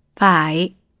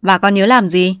 Phải, và con nhớ làm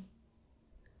gì?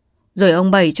 Rồi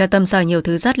ông Bảy cho Tâm sờ nhiều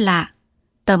thứ rất lạ.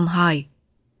 Tâm hỏi.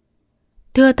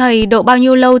 Thưa thầy, độ bao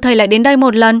nhiêu lâu thầy lại đến đây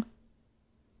một lần?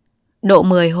 Độ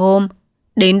 10 hôm.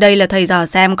 Đến đây là thầy dò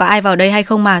xem có ai vào đây hay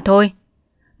không mà thôi.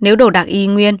 Nếu đồ đạc y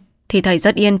nguyên thì thầy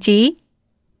rất yên trí.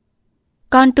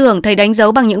 Con tưởng thầy đánh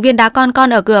dấu bằng những viên đá con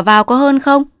ở cửa vào có hơn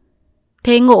không?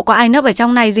 Thế ngộ có ai nấp ở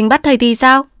trong này dính bắt thầy thì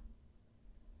sao?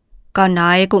 Con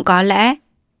nói cũng có lẽ.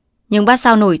 Nhưng bắt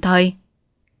sao nổi thầy?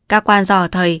 Các quan dò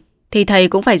thầy thì thầy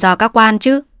cũng phải dò các quan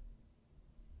chứ.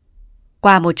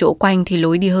 Qua một chỗ quanh thì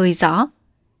lối đi hơi rõ.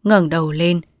 Ngẩng đầu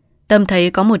lên, Tâm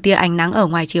thấy có một tia ánh nắng ở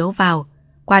ngoài chiếu vào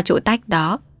qua chỗ tách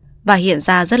đó và hiện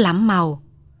ra rất lắm màu.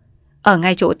 Ở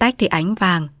ngay chỗ tách thì ánh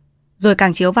vàng, rồi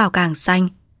càng chiếu vào càng xanh.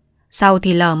 Sau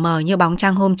thì lờ mờ như bóng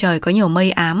trăng hôm trời có nhiều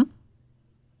mây ám.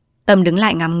 Tâm đứng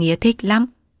lại ngắm nghía thích lắm.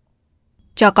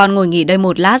 Cho con ngồi nghỉ đây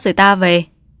một lát rồi ta về.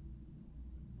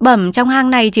 Bẩm, trong hang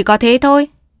này chỉ có thế thôi.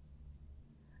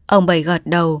 Ông Bảy gật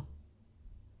đầu.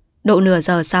 Độ nửa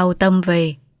giờ sau Tâm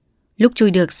về. Lúc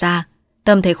chui được ra,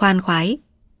 Tâm thấy khoan khoái.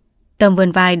 Tâm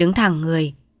vươn vai đứng thẳng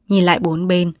người, nhìn lại bốn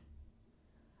bên.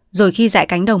 Rồi khi dại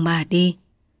cánh đồng mà đi,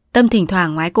 Tâm thỉnh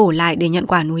thoảng ngoái cổ lại để nhận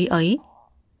quả núi ấy.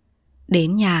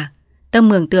 Đến nhà, Tâm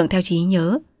mường tượng theo trí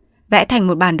nhớ, vẽ thành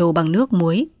một bản đồ bằng nước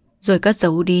muối, rồi cất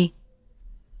giấu đi.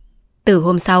 Từ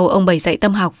hôm sau ông Bảy dạy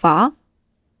Tâm học võ.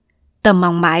 Tâm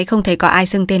mong mãi không thấy có ai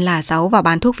xưng tên là Sáu vào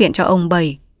bán thuốc viện cho ông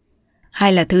Bảy.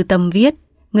 Hay là thư Tâm viết,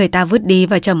 người ta vứt đi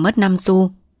và trầm mất 5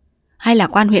 xu. Hay là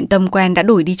quan huyện Tâm quen đã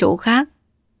đổi đi chỗ khác.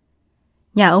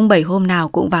 Nhà ông Bảy hôm nào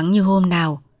cũng vắng như hôm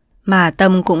nào, mà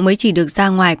Tâm cũng mới chỉ được ra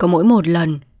ngoài có mỗi một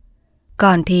lần.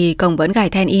 Còn thì cổng vẫn gài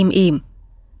then im ỉm.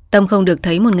 Tâm không được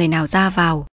thấy một người nào ra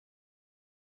vào.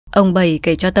 Ông Bảy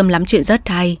kể cho Tâm lắm chuyện rất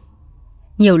hay.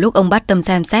 Nhiều lúc ông bắt Tâm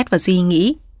xem xét và suy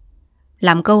nghĩ.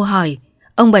 Lắm câu hỏi,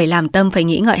 ông Bảy làm Tâm phải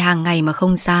nghĩ ngợi hàng ngày mà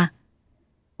không ra.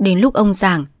 Đến lúc ông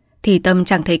giảng thì Tâm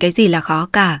chẳng thấy cái gì là khó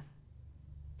cả.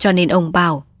 Cho nên ông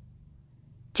bảo,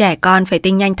 trẻ con phải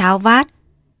tinh nhanh tháo vát,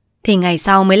 thì ngày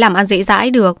sau mới làm ăn dễ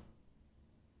dãi được.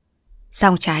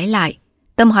 Xong trái lại,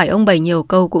 Tâm hỏi ông Bảy nhiều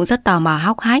câu cũng rất tò mò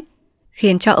hóc hách,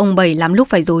 khiến cho ông Bảy lắm lúc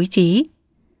phải rối trí.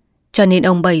 Cho nên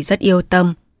ông Bảy rất yêu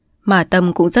Tâm, mà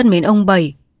Tâm cũng rất mến ông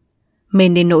Bảy.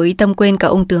 Mến đến nỗi Tâm quên cả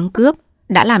ông tướng cướp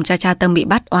đã làm cho cha Tâm bị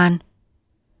bắt oan.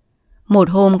 Một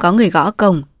hôm có người gõ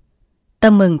cổng.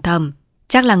 Tâm mừng thầm,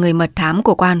 chắc là người mật thám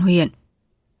của quan huyện.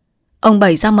 Ông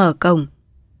Bảy ra mở cổng.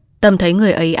 Tâm thấy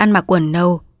người ấy ăn mặc quần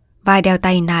nâu, vai đeo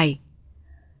tay nải.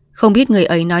 Không biết người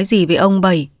ấy nói gì với ông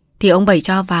Bảy thì ông Bảy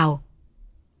cho vào.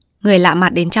 Người lạ mặt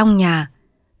đến trong nhà,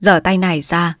 giở tay nải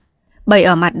ra, bày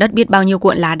ở mặt đất biết bao nhiêu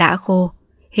cuộn lá đã khô,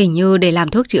 hình như để làm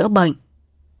thuốc chữa bệnh.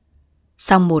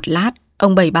 Xong một lát,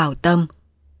 ông Bảy bảo Tâm,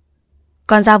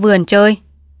 con ra vườn chơi.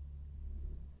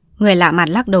 Người lạ mặt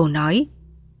lắc đầu nói,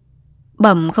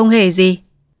 bẩm không hề gì,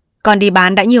 con đi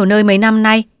bán đã nhiều nơi mấy năm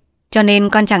nay, cho nên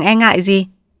con chẳng e ngại gì.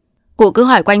 Cụ cứ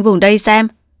hỏi quanh vùng đây xem,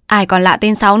 ai còn lạ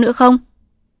tên Sáu nữa không?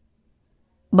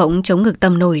 Bỗng chống ngực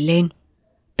Tâm nổi lên.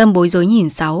 Tâm bối rối nhìn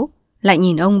Sáu, lại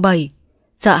nhìn ông Bảy,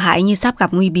 sợ hãi như sắp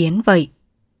gặp nguy biến vậy.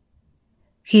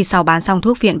 Khi Sáu bán xong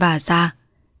thuốc viện và ra,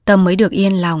 Tâm mới được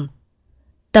yên lòng.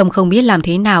 Tâm không biết làm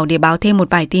thế nào để báo thêm một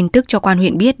vài tin tức cho quan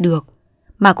huyện biết được,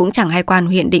 mà cũng chẳng hay quan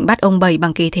huyện định bắt ông Bảy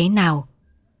bằng kế thế nào.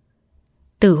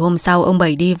 Từ hôm sau ông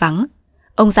Bảy đi vắng,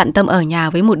 ông dặn Tâm ở nhà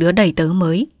với một đứa đầy tớ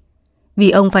mới, vì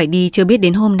ông phải đi chưa biết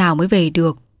đến hôm nào mới về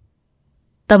được.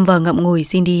 Tâm vờ ngậm ngùi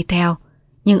xin đi theo,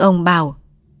 nhưng ông bảo,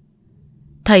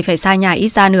 thầy phải xa nhà ít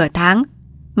ra nửa tháng,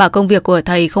 mà công việc của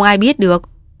thầy không ai biết được.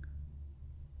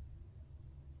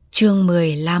 Chương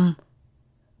 15.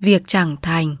 Việc chẳng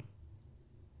thành.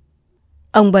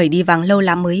 Ông Bảy đi vắng lâu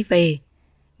lắm mới về,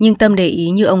 nhưng Tâm để ý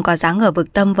như ông có dáng ngờ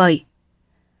vực Tâm vậy.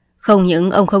 Không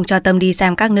những ông không cho Tâm đi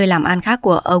xem các nơi làm ăn khác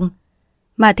của ông,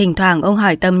 mà thỉnh thoảng ông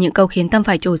hỏi Tâm những câu khiến Tâm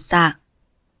phải chột dạ.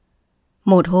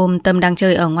 Một hôm Tâm đang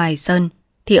chơi ở ngoài sân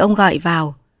thì ông gọi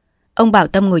vào. Ông bảo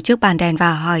Tâm ngồi trước bàn đèn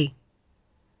và hỏi,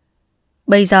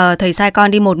 bây giờ thầy sai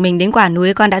con đi một mình đến quả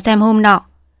núi con đã xem hôm nọ,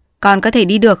 con có thể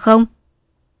đi được không?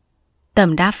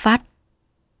 Tâm đáp phát,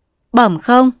 bẩm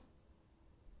không.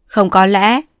 Không có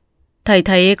lẽ, thầy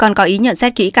thấy con có ý nhận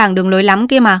xét kỹ càng đường lối lắm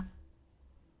kia mà.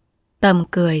 Tâm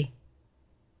cười,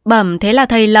 bẩm thế là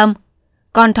thầy lầm,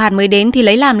 con thoạt mới đến thì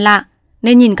lấy làm lạ,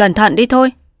 nên nhìn cẩn thận đi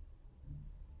thôi.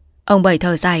 Ông Bảy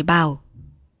thở dài bảo,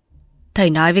 thầy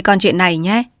nói với con chuyện này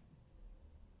nhé.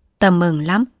 Tâm mừng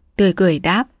lắm, tươi cười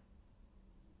đáp,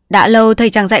 đã lâu thầy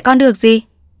chẳng dạy con được gì.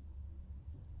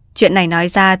 Chuyện này nói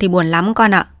ra thì buồn lắm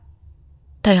con ạ.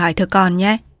 Thầy hỏi thưa con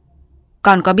nhé,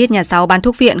 con có biết nhà Sáu bán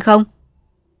thuốc viện không?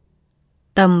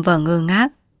 Tâm vờ ngơ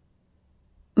ngác.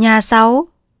 Nhà Sáu?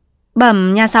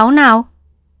 Bẩm nhà Sáu nào?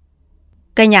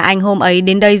 Cái nhà anh hôm ấy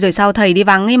đến đây rồi sau thầy đi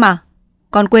vắng ấy mà.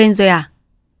 Con quên rồi à?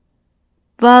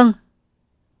 Vâng.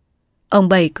 Ông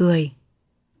Bảy cười.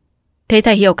 Thế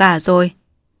thầy hiểu cả rồi.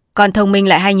 Con thông minh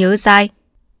lại hay nhớ sai,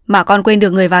 mà con quên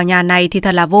được người vào nhà này thì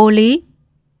thật là vô lý.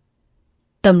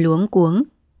 Tâm luống cuống.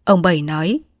 Ông Bảy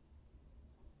nói,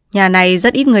 nhà này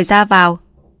rất ít người ra vào,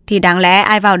 thì đáng lẽ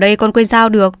ai vào đây con quên sao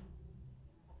được?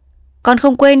 Con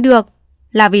không quên được,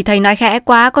 là vì thầy nói khẽ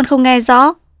quá con không nghe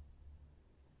rõ.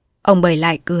 Ông Bảy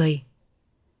lại cười.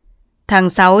 Thằng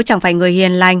Sáu chẳng phải người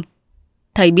hiền lành,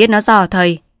 thầy biết nó dò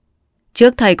thầy.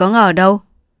 Trước thầy có ngờ đâu,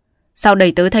 sau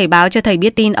đẩy tới thầy báo cho thầy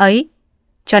biết tin ấy,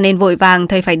 cho nên vội vàng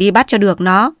thầy phải đi bắt cho được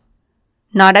nó.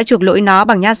 Nó đã chuộc lỗi nó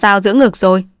bằng nhát dao giữa ngực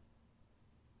rồi.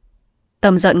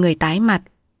 Tâm giận người tái mặt.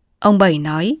 Ông Bảy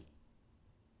nói,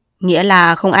 nghĩa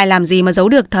là không ai làm gì mà giấu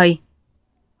được thầy,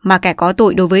 mà kẻ có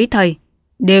tội đối với thầy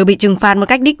đều bị trừng phạt một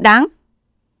cách đích đáng.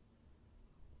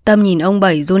 Tâm nhìn ông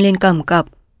Bảy run lên cầm cập.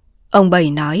 Ông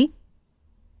Bảy nói,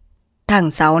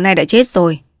 Thằng Sáu này đã chết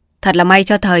rồi, thật là may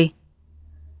cho thầy.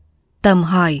 Tâm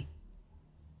hỏi,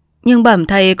 nhưng bẩm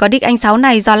thầy có đích anh Sáu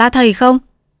này do la thầy không?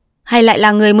 Hay lại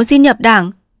là người muốn xin nhập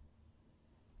đảng?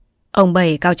 Ông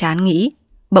Bảy cao trán nghĩ,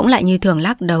 bỗng lại như thường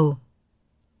lắc đầu.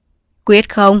 Quyết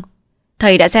không,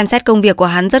 thầy đã xem xét công việc của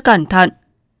hắn rất cẩn thận.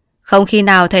 Không khi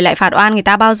nào thầy lại phạt oan người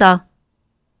ta bao giờ.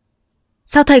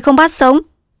 Sao thầy không bắt sống?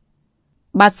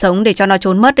 Bắt sống để cho nó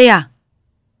trốn mất đấy à?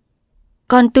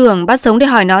 Con tưởng bắt sống để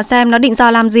hỏi nó xem nó định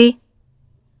dò làm gì.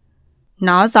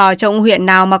 Nó dò cho ông huyện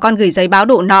nào mà con gửi giấy báo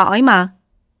độ nọ ấy mà.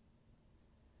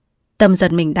 Tâm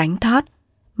giật mình đánh thót,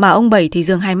 mà ông Bảy thì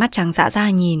giương hai mắt trắng dã ra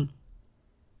nhìn.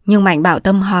 Nhưng Mạnh bảo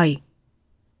Tâm hỏi,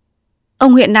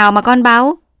 ông huyện nào mà con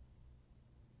báo?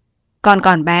 Con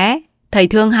còn bé, thầy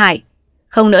thương hại,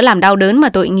 không nỡ làm đau đớn mà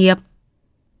tội nghiệp.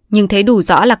 Nhưng thấy đủ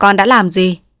rõ là con đã làm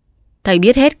gì. Thầy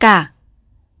biết hết cả.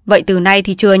 Vậy từ nay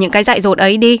thì chừa những cái dại dột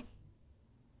ấy đi.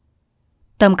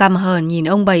 Tâm căm hờn nhìn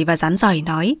ông Bảy và rắn giỏi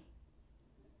nói,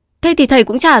 thế thì thầy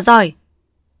cũng chả giỏi.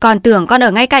 Con tưởng con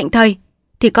ở ngay cạnh thầy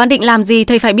thì con định làm gì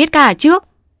thầy phải biết cả trước.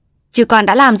 Chứ con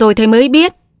đã làm rồi thầy mới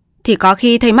biết, thì có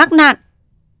khi thầy mắc nạn.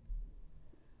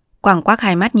 Quàng quác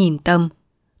hai mắt nhìn Tâm,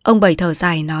 ông Bảy thở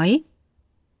dài nói,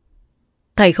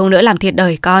 thầy không nỡ làm thiệt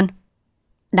đời con.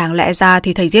 Đáng lẽ ra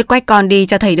thì thầy giết quách con đi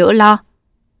cho thầy đỡ lo.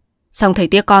 Xong thầy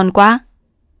tiếc con quá.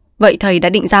 Vậy thầy đã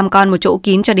định giam con một chỗ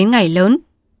kín cho đến ngày lớn.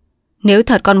 Nếu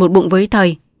thật con một bụng với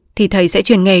thầy thì thầy sẽ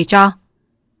truyền nghề cho.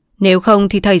 Nếu không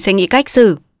thì thầy sẽ nghĩ cách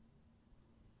xử.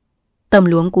 Tâm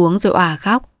luống cuống rồi òa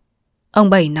khóc. Ông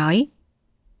Bảy nói,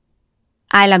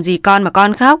 ai làm gì con mà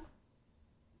con khóc?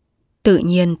 Tự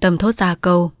nhiên Tâm thốt ra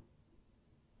câu,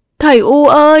 thầy U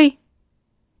ơi!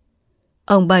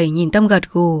 Ông Bảy nhìn Tâm gật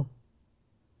gù.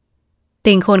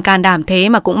 Tình khôn can đảm thế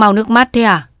mà cũng mau nước mắt thế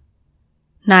à?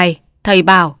 Này, thầy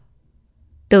bảo,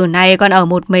 từ nay con ở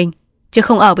một mình, chứ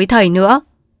không ở với thầy nữa.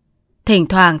 Thỉnh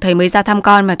thoảng thầy mới ra thăm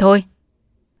con mà thôi.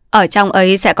 Ở trong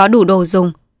ấy sẽ có đủ đồ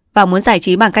dùng, và muốn giải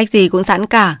trí bằng cách gì cũng sẵn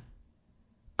cả.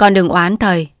 Con đừng oán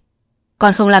thầy.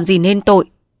 Con không làm gì nên tội.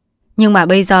 Nhưng mà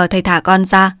bây giờ thầy thả con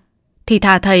ra, thì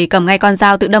thà thầy cầm ngay con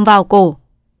dao tự đâm vào cổ.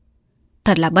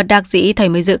 Thật là bất đắc dĩ thầy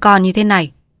mới giữ con như thế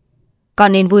này.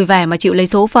 Con nên vui vẻ mà chịu lấy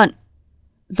số phận.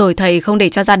 Rồi thầy không để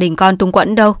cho gia đình con túng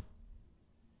quẫn đâu.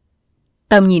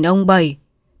 Tâm nhìn ông Bảy,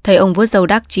 thấy ông vuốt râu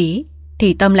đắc chí,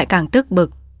 thì Tâm lại càng tức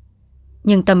bực.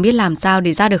 Nhưng Tâm biết làm sao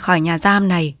để ra được khỏi nhà giam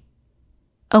này.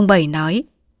 Ông Bảy nói,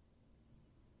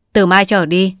 từ mai trở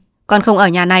đi, con không ở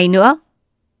nhà này nữa.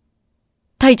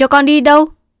 Thầy cho con đi đâu?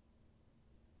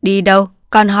 Đi đâu?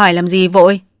 Con hỏi làm gì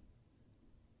vội?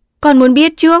 Con muốn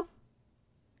biết trước.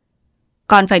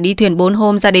 Con phải đi thuyền 4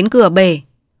 hôm ra đến cửa bể,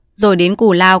 rồi đến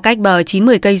Cù Lao cách bờ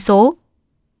 9-10 cây số.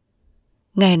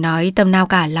 Nghe nói Tâm nao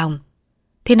cả lòng.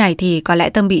 Thế này thì có lẽ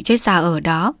Tâm bị chết già ở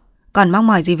đó, còn mong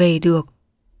mỏi gì về được.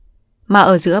 Mà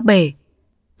ở giữa bể,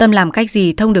 Tâm làm cách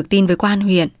gì thông được tin với quan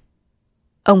huyện?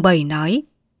 Ông Bảy nói,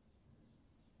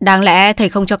 đáng lẽ thầy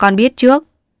không cho con biết trước.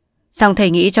 Xong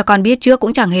thầy nghĩ cho con biết trước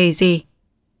cũng chẳng hề gì.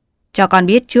 Cho con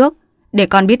biết trước, để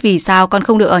con biết vì sao con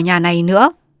không được ở nhà này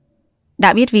nữa.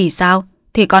 Đã biết vì sao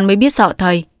thì con mới biết sợ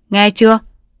thầy, nghe chưa?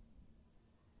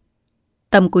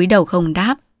 Tâm cúi đầu không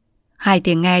đáp. Hai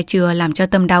tiếng nghe chưa làm cho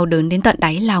Tâm đau đớn đến tận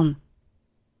đáy lòng.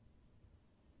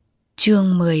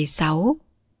 Chương 16.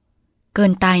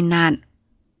 Cơn tai nạn.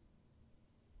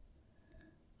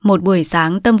 Một buổi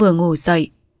sáng Tâm vừa ngủ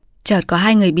dậy, chợt có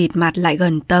hai người bịt mặt lại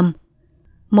gần Tâm.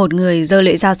 Một người giơ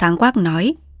lưỡi dao sáng quắc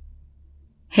nói,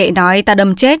 hễ nói ta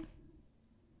đâm chết.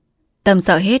 Tâm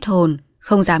sợ hết hồn,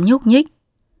 không dám nhúc nhích.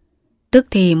 Tức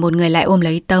thì một người lại ôm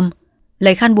lấy Tâm,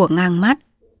 lấy khăn buộc ngang mắt.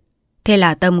 Thế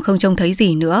là Tâm không trông thấy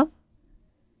gì nữa.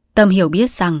 Tâm hiểu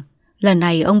biết rằng lần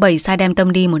này ông Bảy sai đem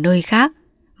Tâm đi một nơi khác,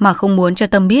 mà không muốn cho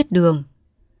Tâm biết đường.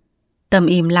 Tâm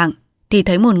im lặng thì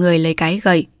thấy một người lấy cái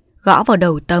gậy gõ vào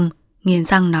đầu Tâm, nghiến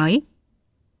răng nói,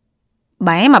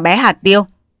 bé mà bé hạt tiêu,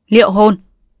 liệu hôn.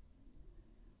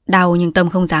 Đau nhưng Tâm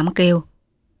không dám kêu.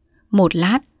 Một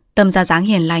lát Tâm ra dáng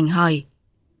hiền lành hỏi,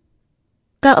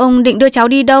 các ông định đưa cháu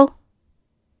đi đâu?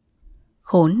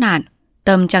 Khốn nạn,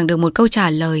 Tâm chẳng được một câu trả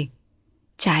lời.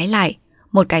 Trái lại,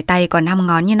 một cái tay còn 5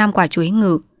 ngón như 5 quả chuối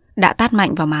ngự đã tát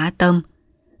mạnh vào má Tâm,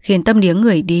 khiến Tâm điếng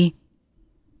người đi.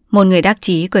 Một người đắc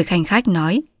chí cười khanh khách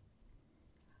nói,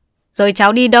 rồi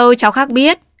cháu đi đâu cháu khác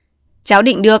biết. Cháu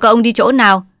định đưa các ông đi chỗ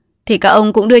nào thì các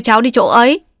ông cũng đưa cháu đi chỗ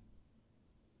ấy.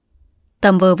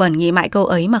 Tâm vơ vẩn nghĩ mãi câu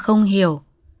ấy mà không hiểu.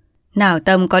 Nào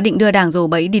Tâm có định đưa đàng rồ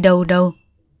bẫy đi đâu đâu.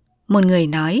 Một người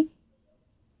nói,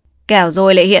 kẻo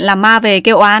rồi lại hiện làm ma về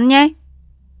kêu oán nhé.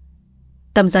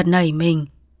 Tâm giật nảy mình,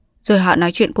 rồi họ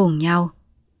nói chuyện cùng nhau.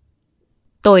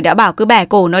 Tôi đã bảo cứ bẻ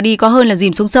cổ nó đi có hơn là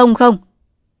dìm xuống sông không?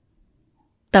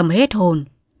 Tâm hết hồn,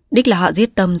 Đích là họ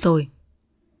giết Tâm rồi.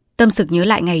 Tâm sực nhớ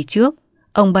lại ngày trước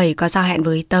ông Bảy có giao hẹn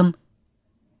với Tâm.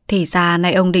 Thì ra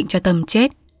nay ông định cho Tâm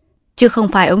chết, chứ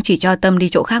không phải ông chỉ cho Tâm đi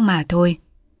chỗ khác mà thôi.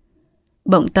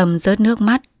 Bỗng Tâm rớt nước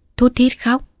mắt, thút thít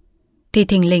khóc. Thì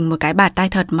thình lình một cái bạt tai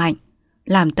thật mạnh,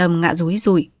 làm Tâm ngã rúi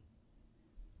rụi.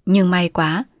 Nhưng may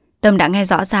quá, Tâm đã nghe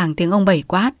rõ ràng tiếng ông Bảy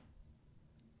quát: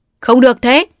 "Không được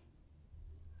thế!"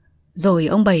 Rồi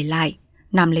ông Bảy lại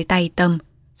nắm lấy tay Tâm,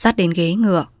 dắt đến ghế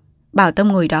ngựa, bảo Tâm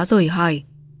ngồi đó rồi hỏi: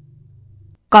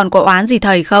 "Còn có oán gì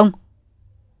thầy không?"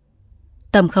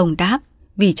 Tâm không đáp,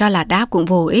 vì cho là đáp cũng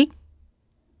vô ích.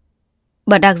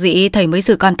 "Bất đắc dĩ thầy mới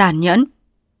xử con tàn nhẫn,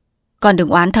 con đừng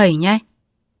oán thầy nhé."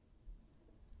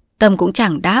 Tâm cũng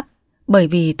chẳng đáp, bởi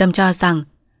vì Tâm cho rằng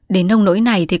đến nông nỗi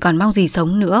này thì còn mong gì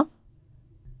sống nữa.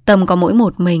 Tâm có mỗi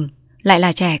một mình, lại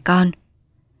là trẻ con,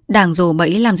 đảng rồ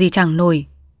bẫy làm gì chẳng nổi.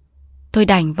 Thôi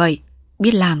đành vậy,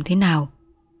 biết làm thế nào.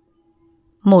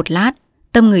 Một lát,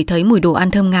 Tâm ngửi thấy mùi đồ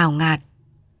ăn thơm ngào ngạt.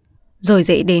 Rồi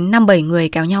dễ đến 5-7 người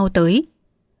kéo nhau tới.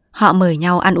 Họ mời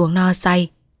nhau ăn uống no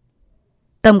say.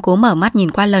 Tâm cố mở mắt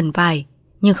nhìn qua lần vài,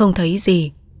 nhưng không thấy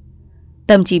gì.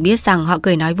 Tâm chỉ biết rằng họ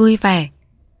cười nói vui vẻ,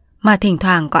 mà thỉnh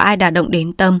thoảng có ai đả động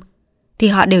đến Tâm thì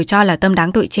họ đều cho là Tâm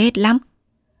đáng tội chết lắm,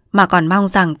 mà còn mong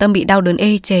rằng Tâm bị đau đớn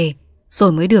ê chề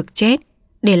rồi mới được chết,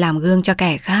 để làm gương cho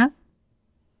kẻ khác.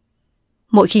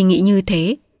 Mỗi khi nghĩ như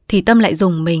thế thì Tâm lại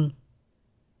rùng mình.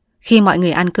 Khi mọi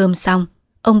người ăn cơm xong,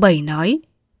 ông Bảy nói: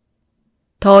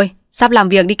 "Thôi, sắp làm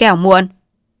việc đi kẻo muộn."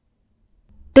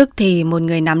 Tức thì một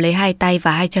người nắm lấy 2 tay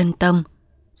và 2 chân Tâm,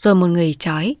 rồi một người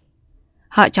trói.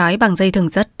 Họ trói bằng dây thừng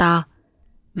rất to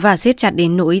và siết chặt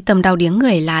đến nỗi Tâm đau điếng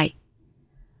người lại.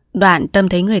 Đoạn Tâm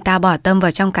thấy người ta bỏ Tâm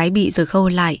vào trong cái bị rồi khâu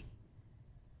lại.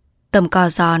 Tâm co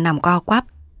ro nằm co quắp,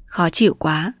 khó chịu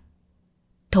quá.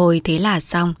 Thôi thế là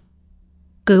xong.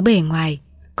 Cứ bề ngoài,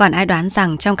 còn ai đoán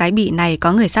rằng trong cái bị này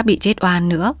có người sắp bị chết oan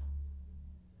nữa.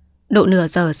 Độ nửa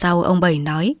giờ sau ông Bảy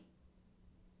nói: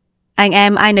 "Anh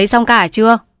em ai nấy xong cả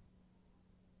chưa?"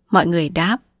 Mọi người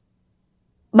đáp: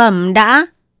 "Bẩm đã."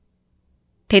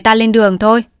 "Thế ta lên đường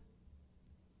thôi."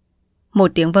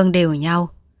 Một tiếng vâng đều nhau.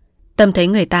 Tâm thấy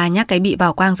người ta nhắc cái bị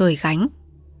vào quang rồi gánh.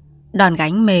 Đòn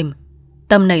gánh mềm,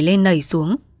 Tâm nảy lên nảy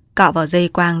xuống, cọ vào dây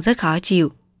quang rất khó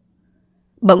chịu.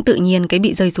 Bỗng tự nhiên cái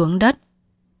bị rơi xuống đất.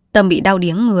 Tâm bị đau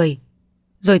điếng người,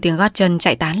 rồi tiếng gót chân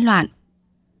chạy tán loạn.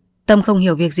 Tâm không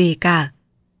hiểu việc gì cả,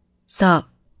 sợ,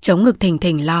 chống ngực thình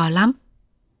thình lo lắm.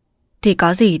 Thì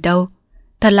có gì đâu,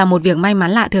 thật là một việc may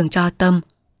mắn lạ thường cho Tâm.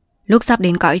 Lúc sắp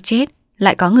đến cõi chết,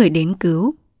 lại có người đến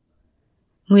cứu.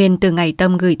 Nguyên từ ngày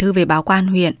Tâm gửi thư về báo quan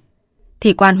huyện,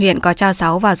 thì quan huyện có cho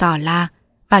Sáu vào giỏ la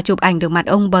và chụp ảnh được mặt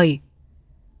ông Bảy.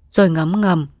 Rồi ngấm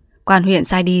ngầm, quan huyện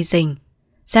sai đi rình,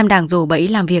 xem đảng rồ bẫy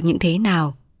làm việc những thế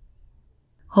nào.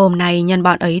 Hôm nay nhân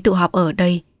bọn ấy tụ họp ở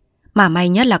đây, mà may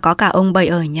nhất là có cả ông Bảy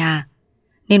ở nhà,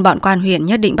 nên bọn quan huyện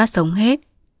nhất định bắt sống hết.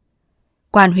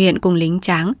 Quan huyện cùng lính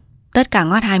tráng, tất cả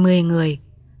ngót 20 người,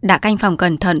 đã canh phòng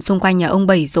cẩn thận xung quanh nhà ông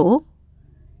Bảy dỗ.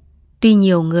 Tuy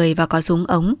nhiều người và có súng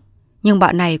ống, nhưng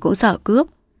bọn này cũng sợ cướp,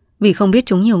 vì không biết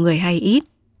chúng nhiều người hay ít.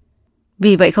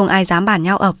 Vì vậy không ai dám bàn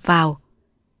nhau ập vào.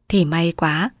 Thì may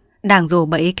quá, đảng rồ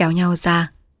bẫy kéo nhau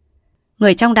ra.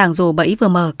 Người trong đảng rồ bẫy vừa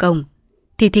mở cổng,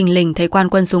 thì thình lình thấy quan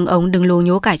quân súng ống đứng lú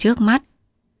nhố cả trước mắt.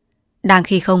 Đang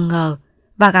khi không ngờ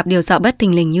và gặp điều sợ bất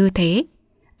thình lình như thế,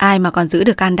 ai mà còn giữ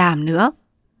được can đảm nữa.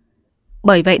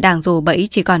 Bởi vậy đảng rồ bẫy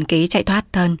chỉ còn kế chạy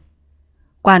thoát thân.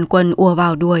 Quan quân ùa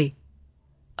vào đuổi.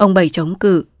 Ông Bảy chống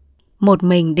cự, một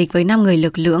mình địch với 5 người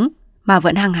lực lưỡng mà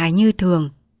vẫn hăng hái như thường.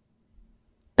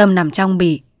 Tâm nằm trong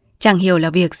bị, chẳng hiểu là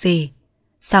việc gì,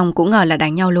 xong cũng ngờ là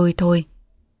đánh nhau lôi thôi.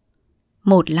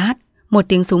 Một lát, một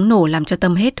tiếng súng nổ làm cho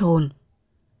Tâm hết hồn.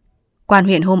 Quan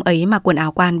huyện hôm ấy mặc quần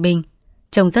áo quan binh,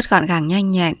 trông rất gọn gàng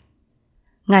nhanh nhẹn.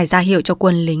 Ngài ra hiệu cho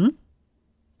quân lính.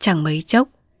 Chẳng mấy chốc,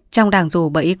 trong đảng rồ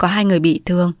bẫy có 2 người bị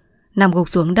thương, nằm gục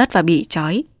xuống đất và bị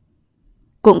trói.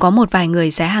 Cũng có một vài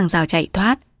người xé hàng rào chạy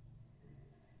thoát.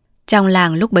 Trong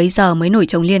làng lúc bấy giờ mới nổi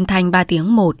trống liên thanh 3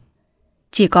 tiếng một.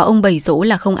 Chỉ có ông Bảy dỗ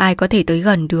là không ai có thể tới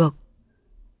gần được.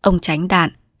 Ông tránh đạn,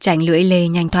 tránh lưỡi lê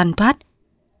nhanh thoăn thoắt.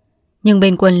 Nhưng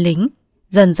bên quân lính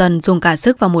dần dần dùng cả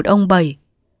sức vào một ông Bảy.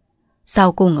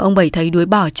 Sau cùng ông Bảy thấy đuối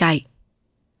bỏ chạy.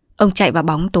 Ông chạy vào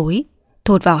bóng tối,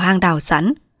 thụt vào hang đào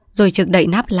sẵn, rồi trực đậy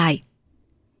nắp lại.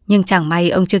 Nhưng chẳng may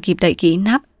ông chưa kịp đậy kỹ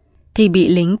nắp, thì bị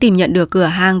lính tìm nhận được cửa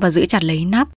hang và giữ chặt lấy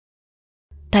nắp.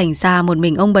 Thành ra một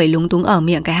mình ông Bảy lúng túng ở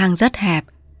miệng cái hang rất hẹp,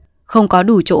 không có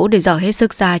đủ chỗ để dở hết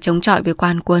sức ra chống chọi với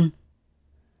quan quân.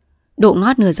 Độ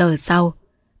ngót nửa giờ sau,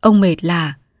 ông mệt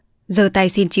lả, giơ tay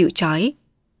xin chịu trói.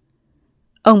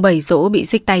 Ông Bảy dỗ bị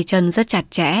xích tay chân rất chặt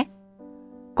chẽ.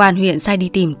 Quan huyện sai đi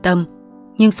tìm Tâm,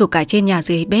 nhưng sục cả trên nhà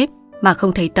dưới bếp mà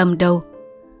không thấy Tâm đâu.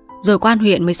 Rồi quan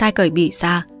huyện mới sai cởi bị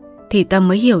ra, thì Tâm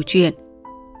mới hiểu chuyện.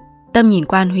 Tâm nhìn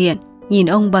quan huyện, nhìn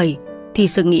ông Bảy, thì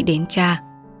sực nghĩ đến cha.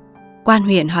 Quan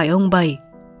huyện hỏi ông Bảy: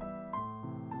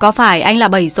 Có phải anh là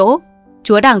Bảy Dỗ,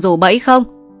 chúa đàng rổ bẫy không?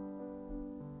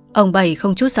 Ông Bảy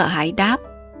không chút sợ hãi đáp: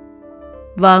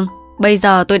 Vâng, bây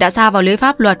giờ tôi đã sa vào lưới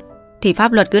pháp luật, thì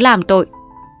pháp luật cứ làm tội.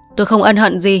 Tôi không ân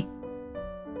hận gì.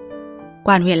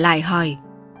 Quan huyện lại hỏi: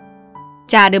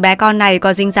 Cha đứa bé con này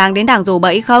có dính dáng đến đàng rổ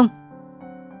bẫy không?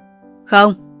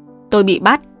 Không, tôi bị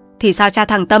bắt, thì sao cha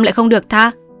thằng Tâm lại không được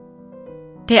tha?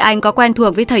 Thế anh có quen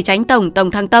thuộc với thầy Chánh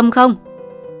Tổng thằng Tâm không?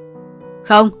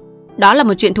 Không, đó là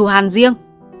một chuyện thù hằn riêng.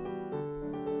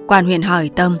 Quan huyện hỏi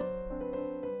Tâm: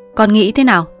 Con nghĩ thế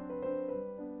nào?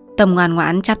 Tâm ngoan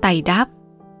ngoãn chắp tay đáp: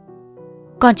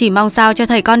 Con chỉ mong sao cho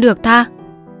thầy con được tha,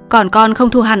 còn con không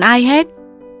thù hằn ai hết.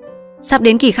 Sắp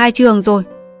đến kỳ khai trường rồi,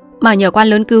 mà nhờ quan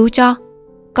lớn cứu cho,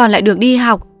 con lại được đi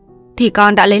học, thì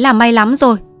con đã lấy làm may lắm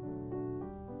rồi.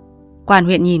 Quan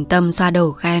huyện nhìn Tâm xoa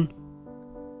đầu khen: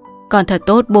 Con thật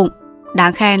tốt bụng,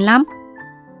 đáng khen lắm.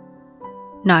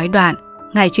 Nói đoạn,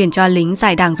 ngài truyền cho lính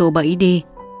giải đàng rổ bẫy đi.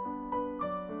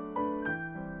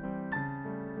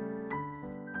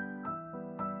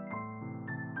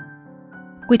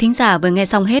 Quý thính giả vừa nghe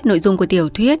xong hết nội dung của tiểu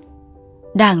thuyết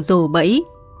Đàng rổ bẫy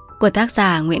của tác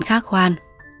giả Nguyễn Công Hoan.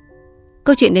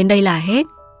 Câu chuyện đến đây là hết.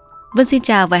 Vân xin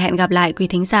chào và hẹn gặp lại quý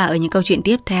thính giả ở những câu chuyện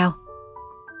tiếp theo.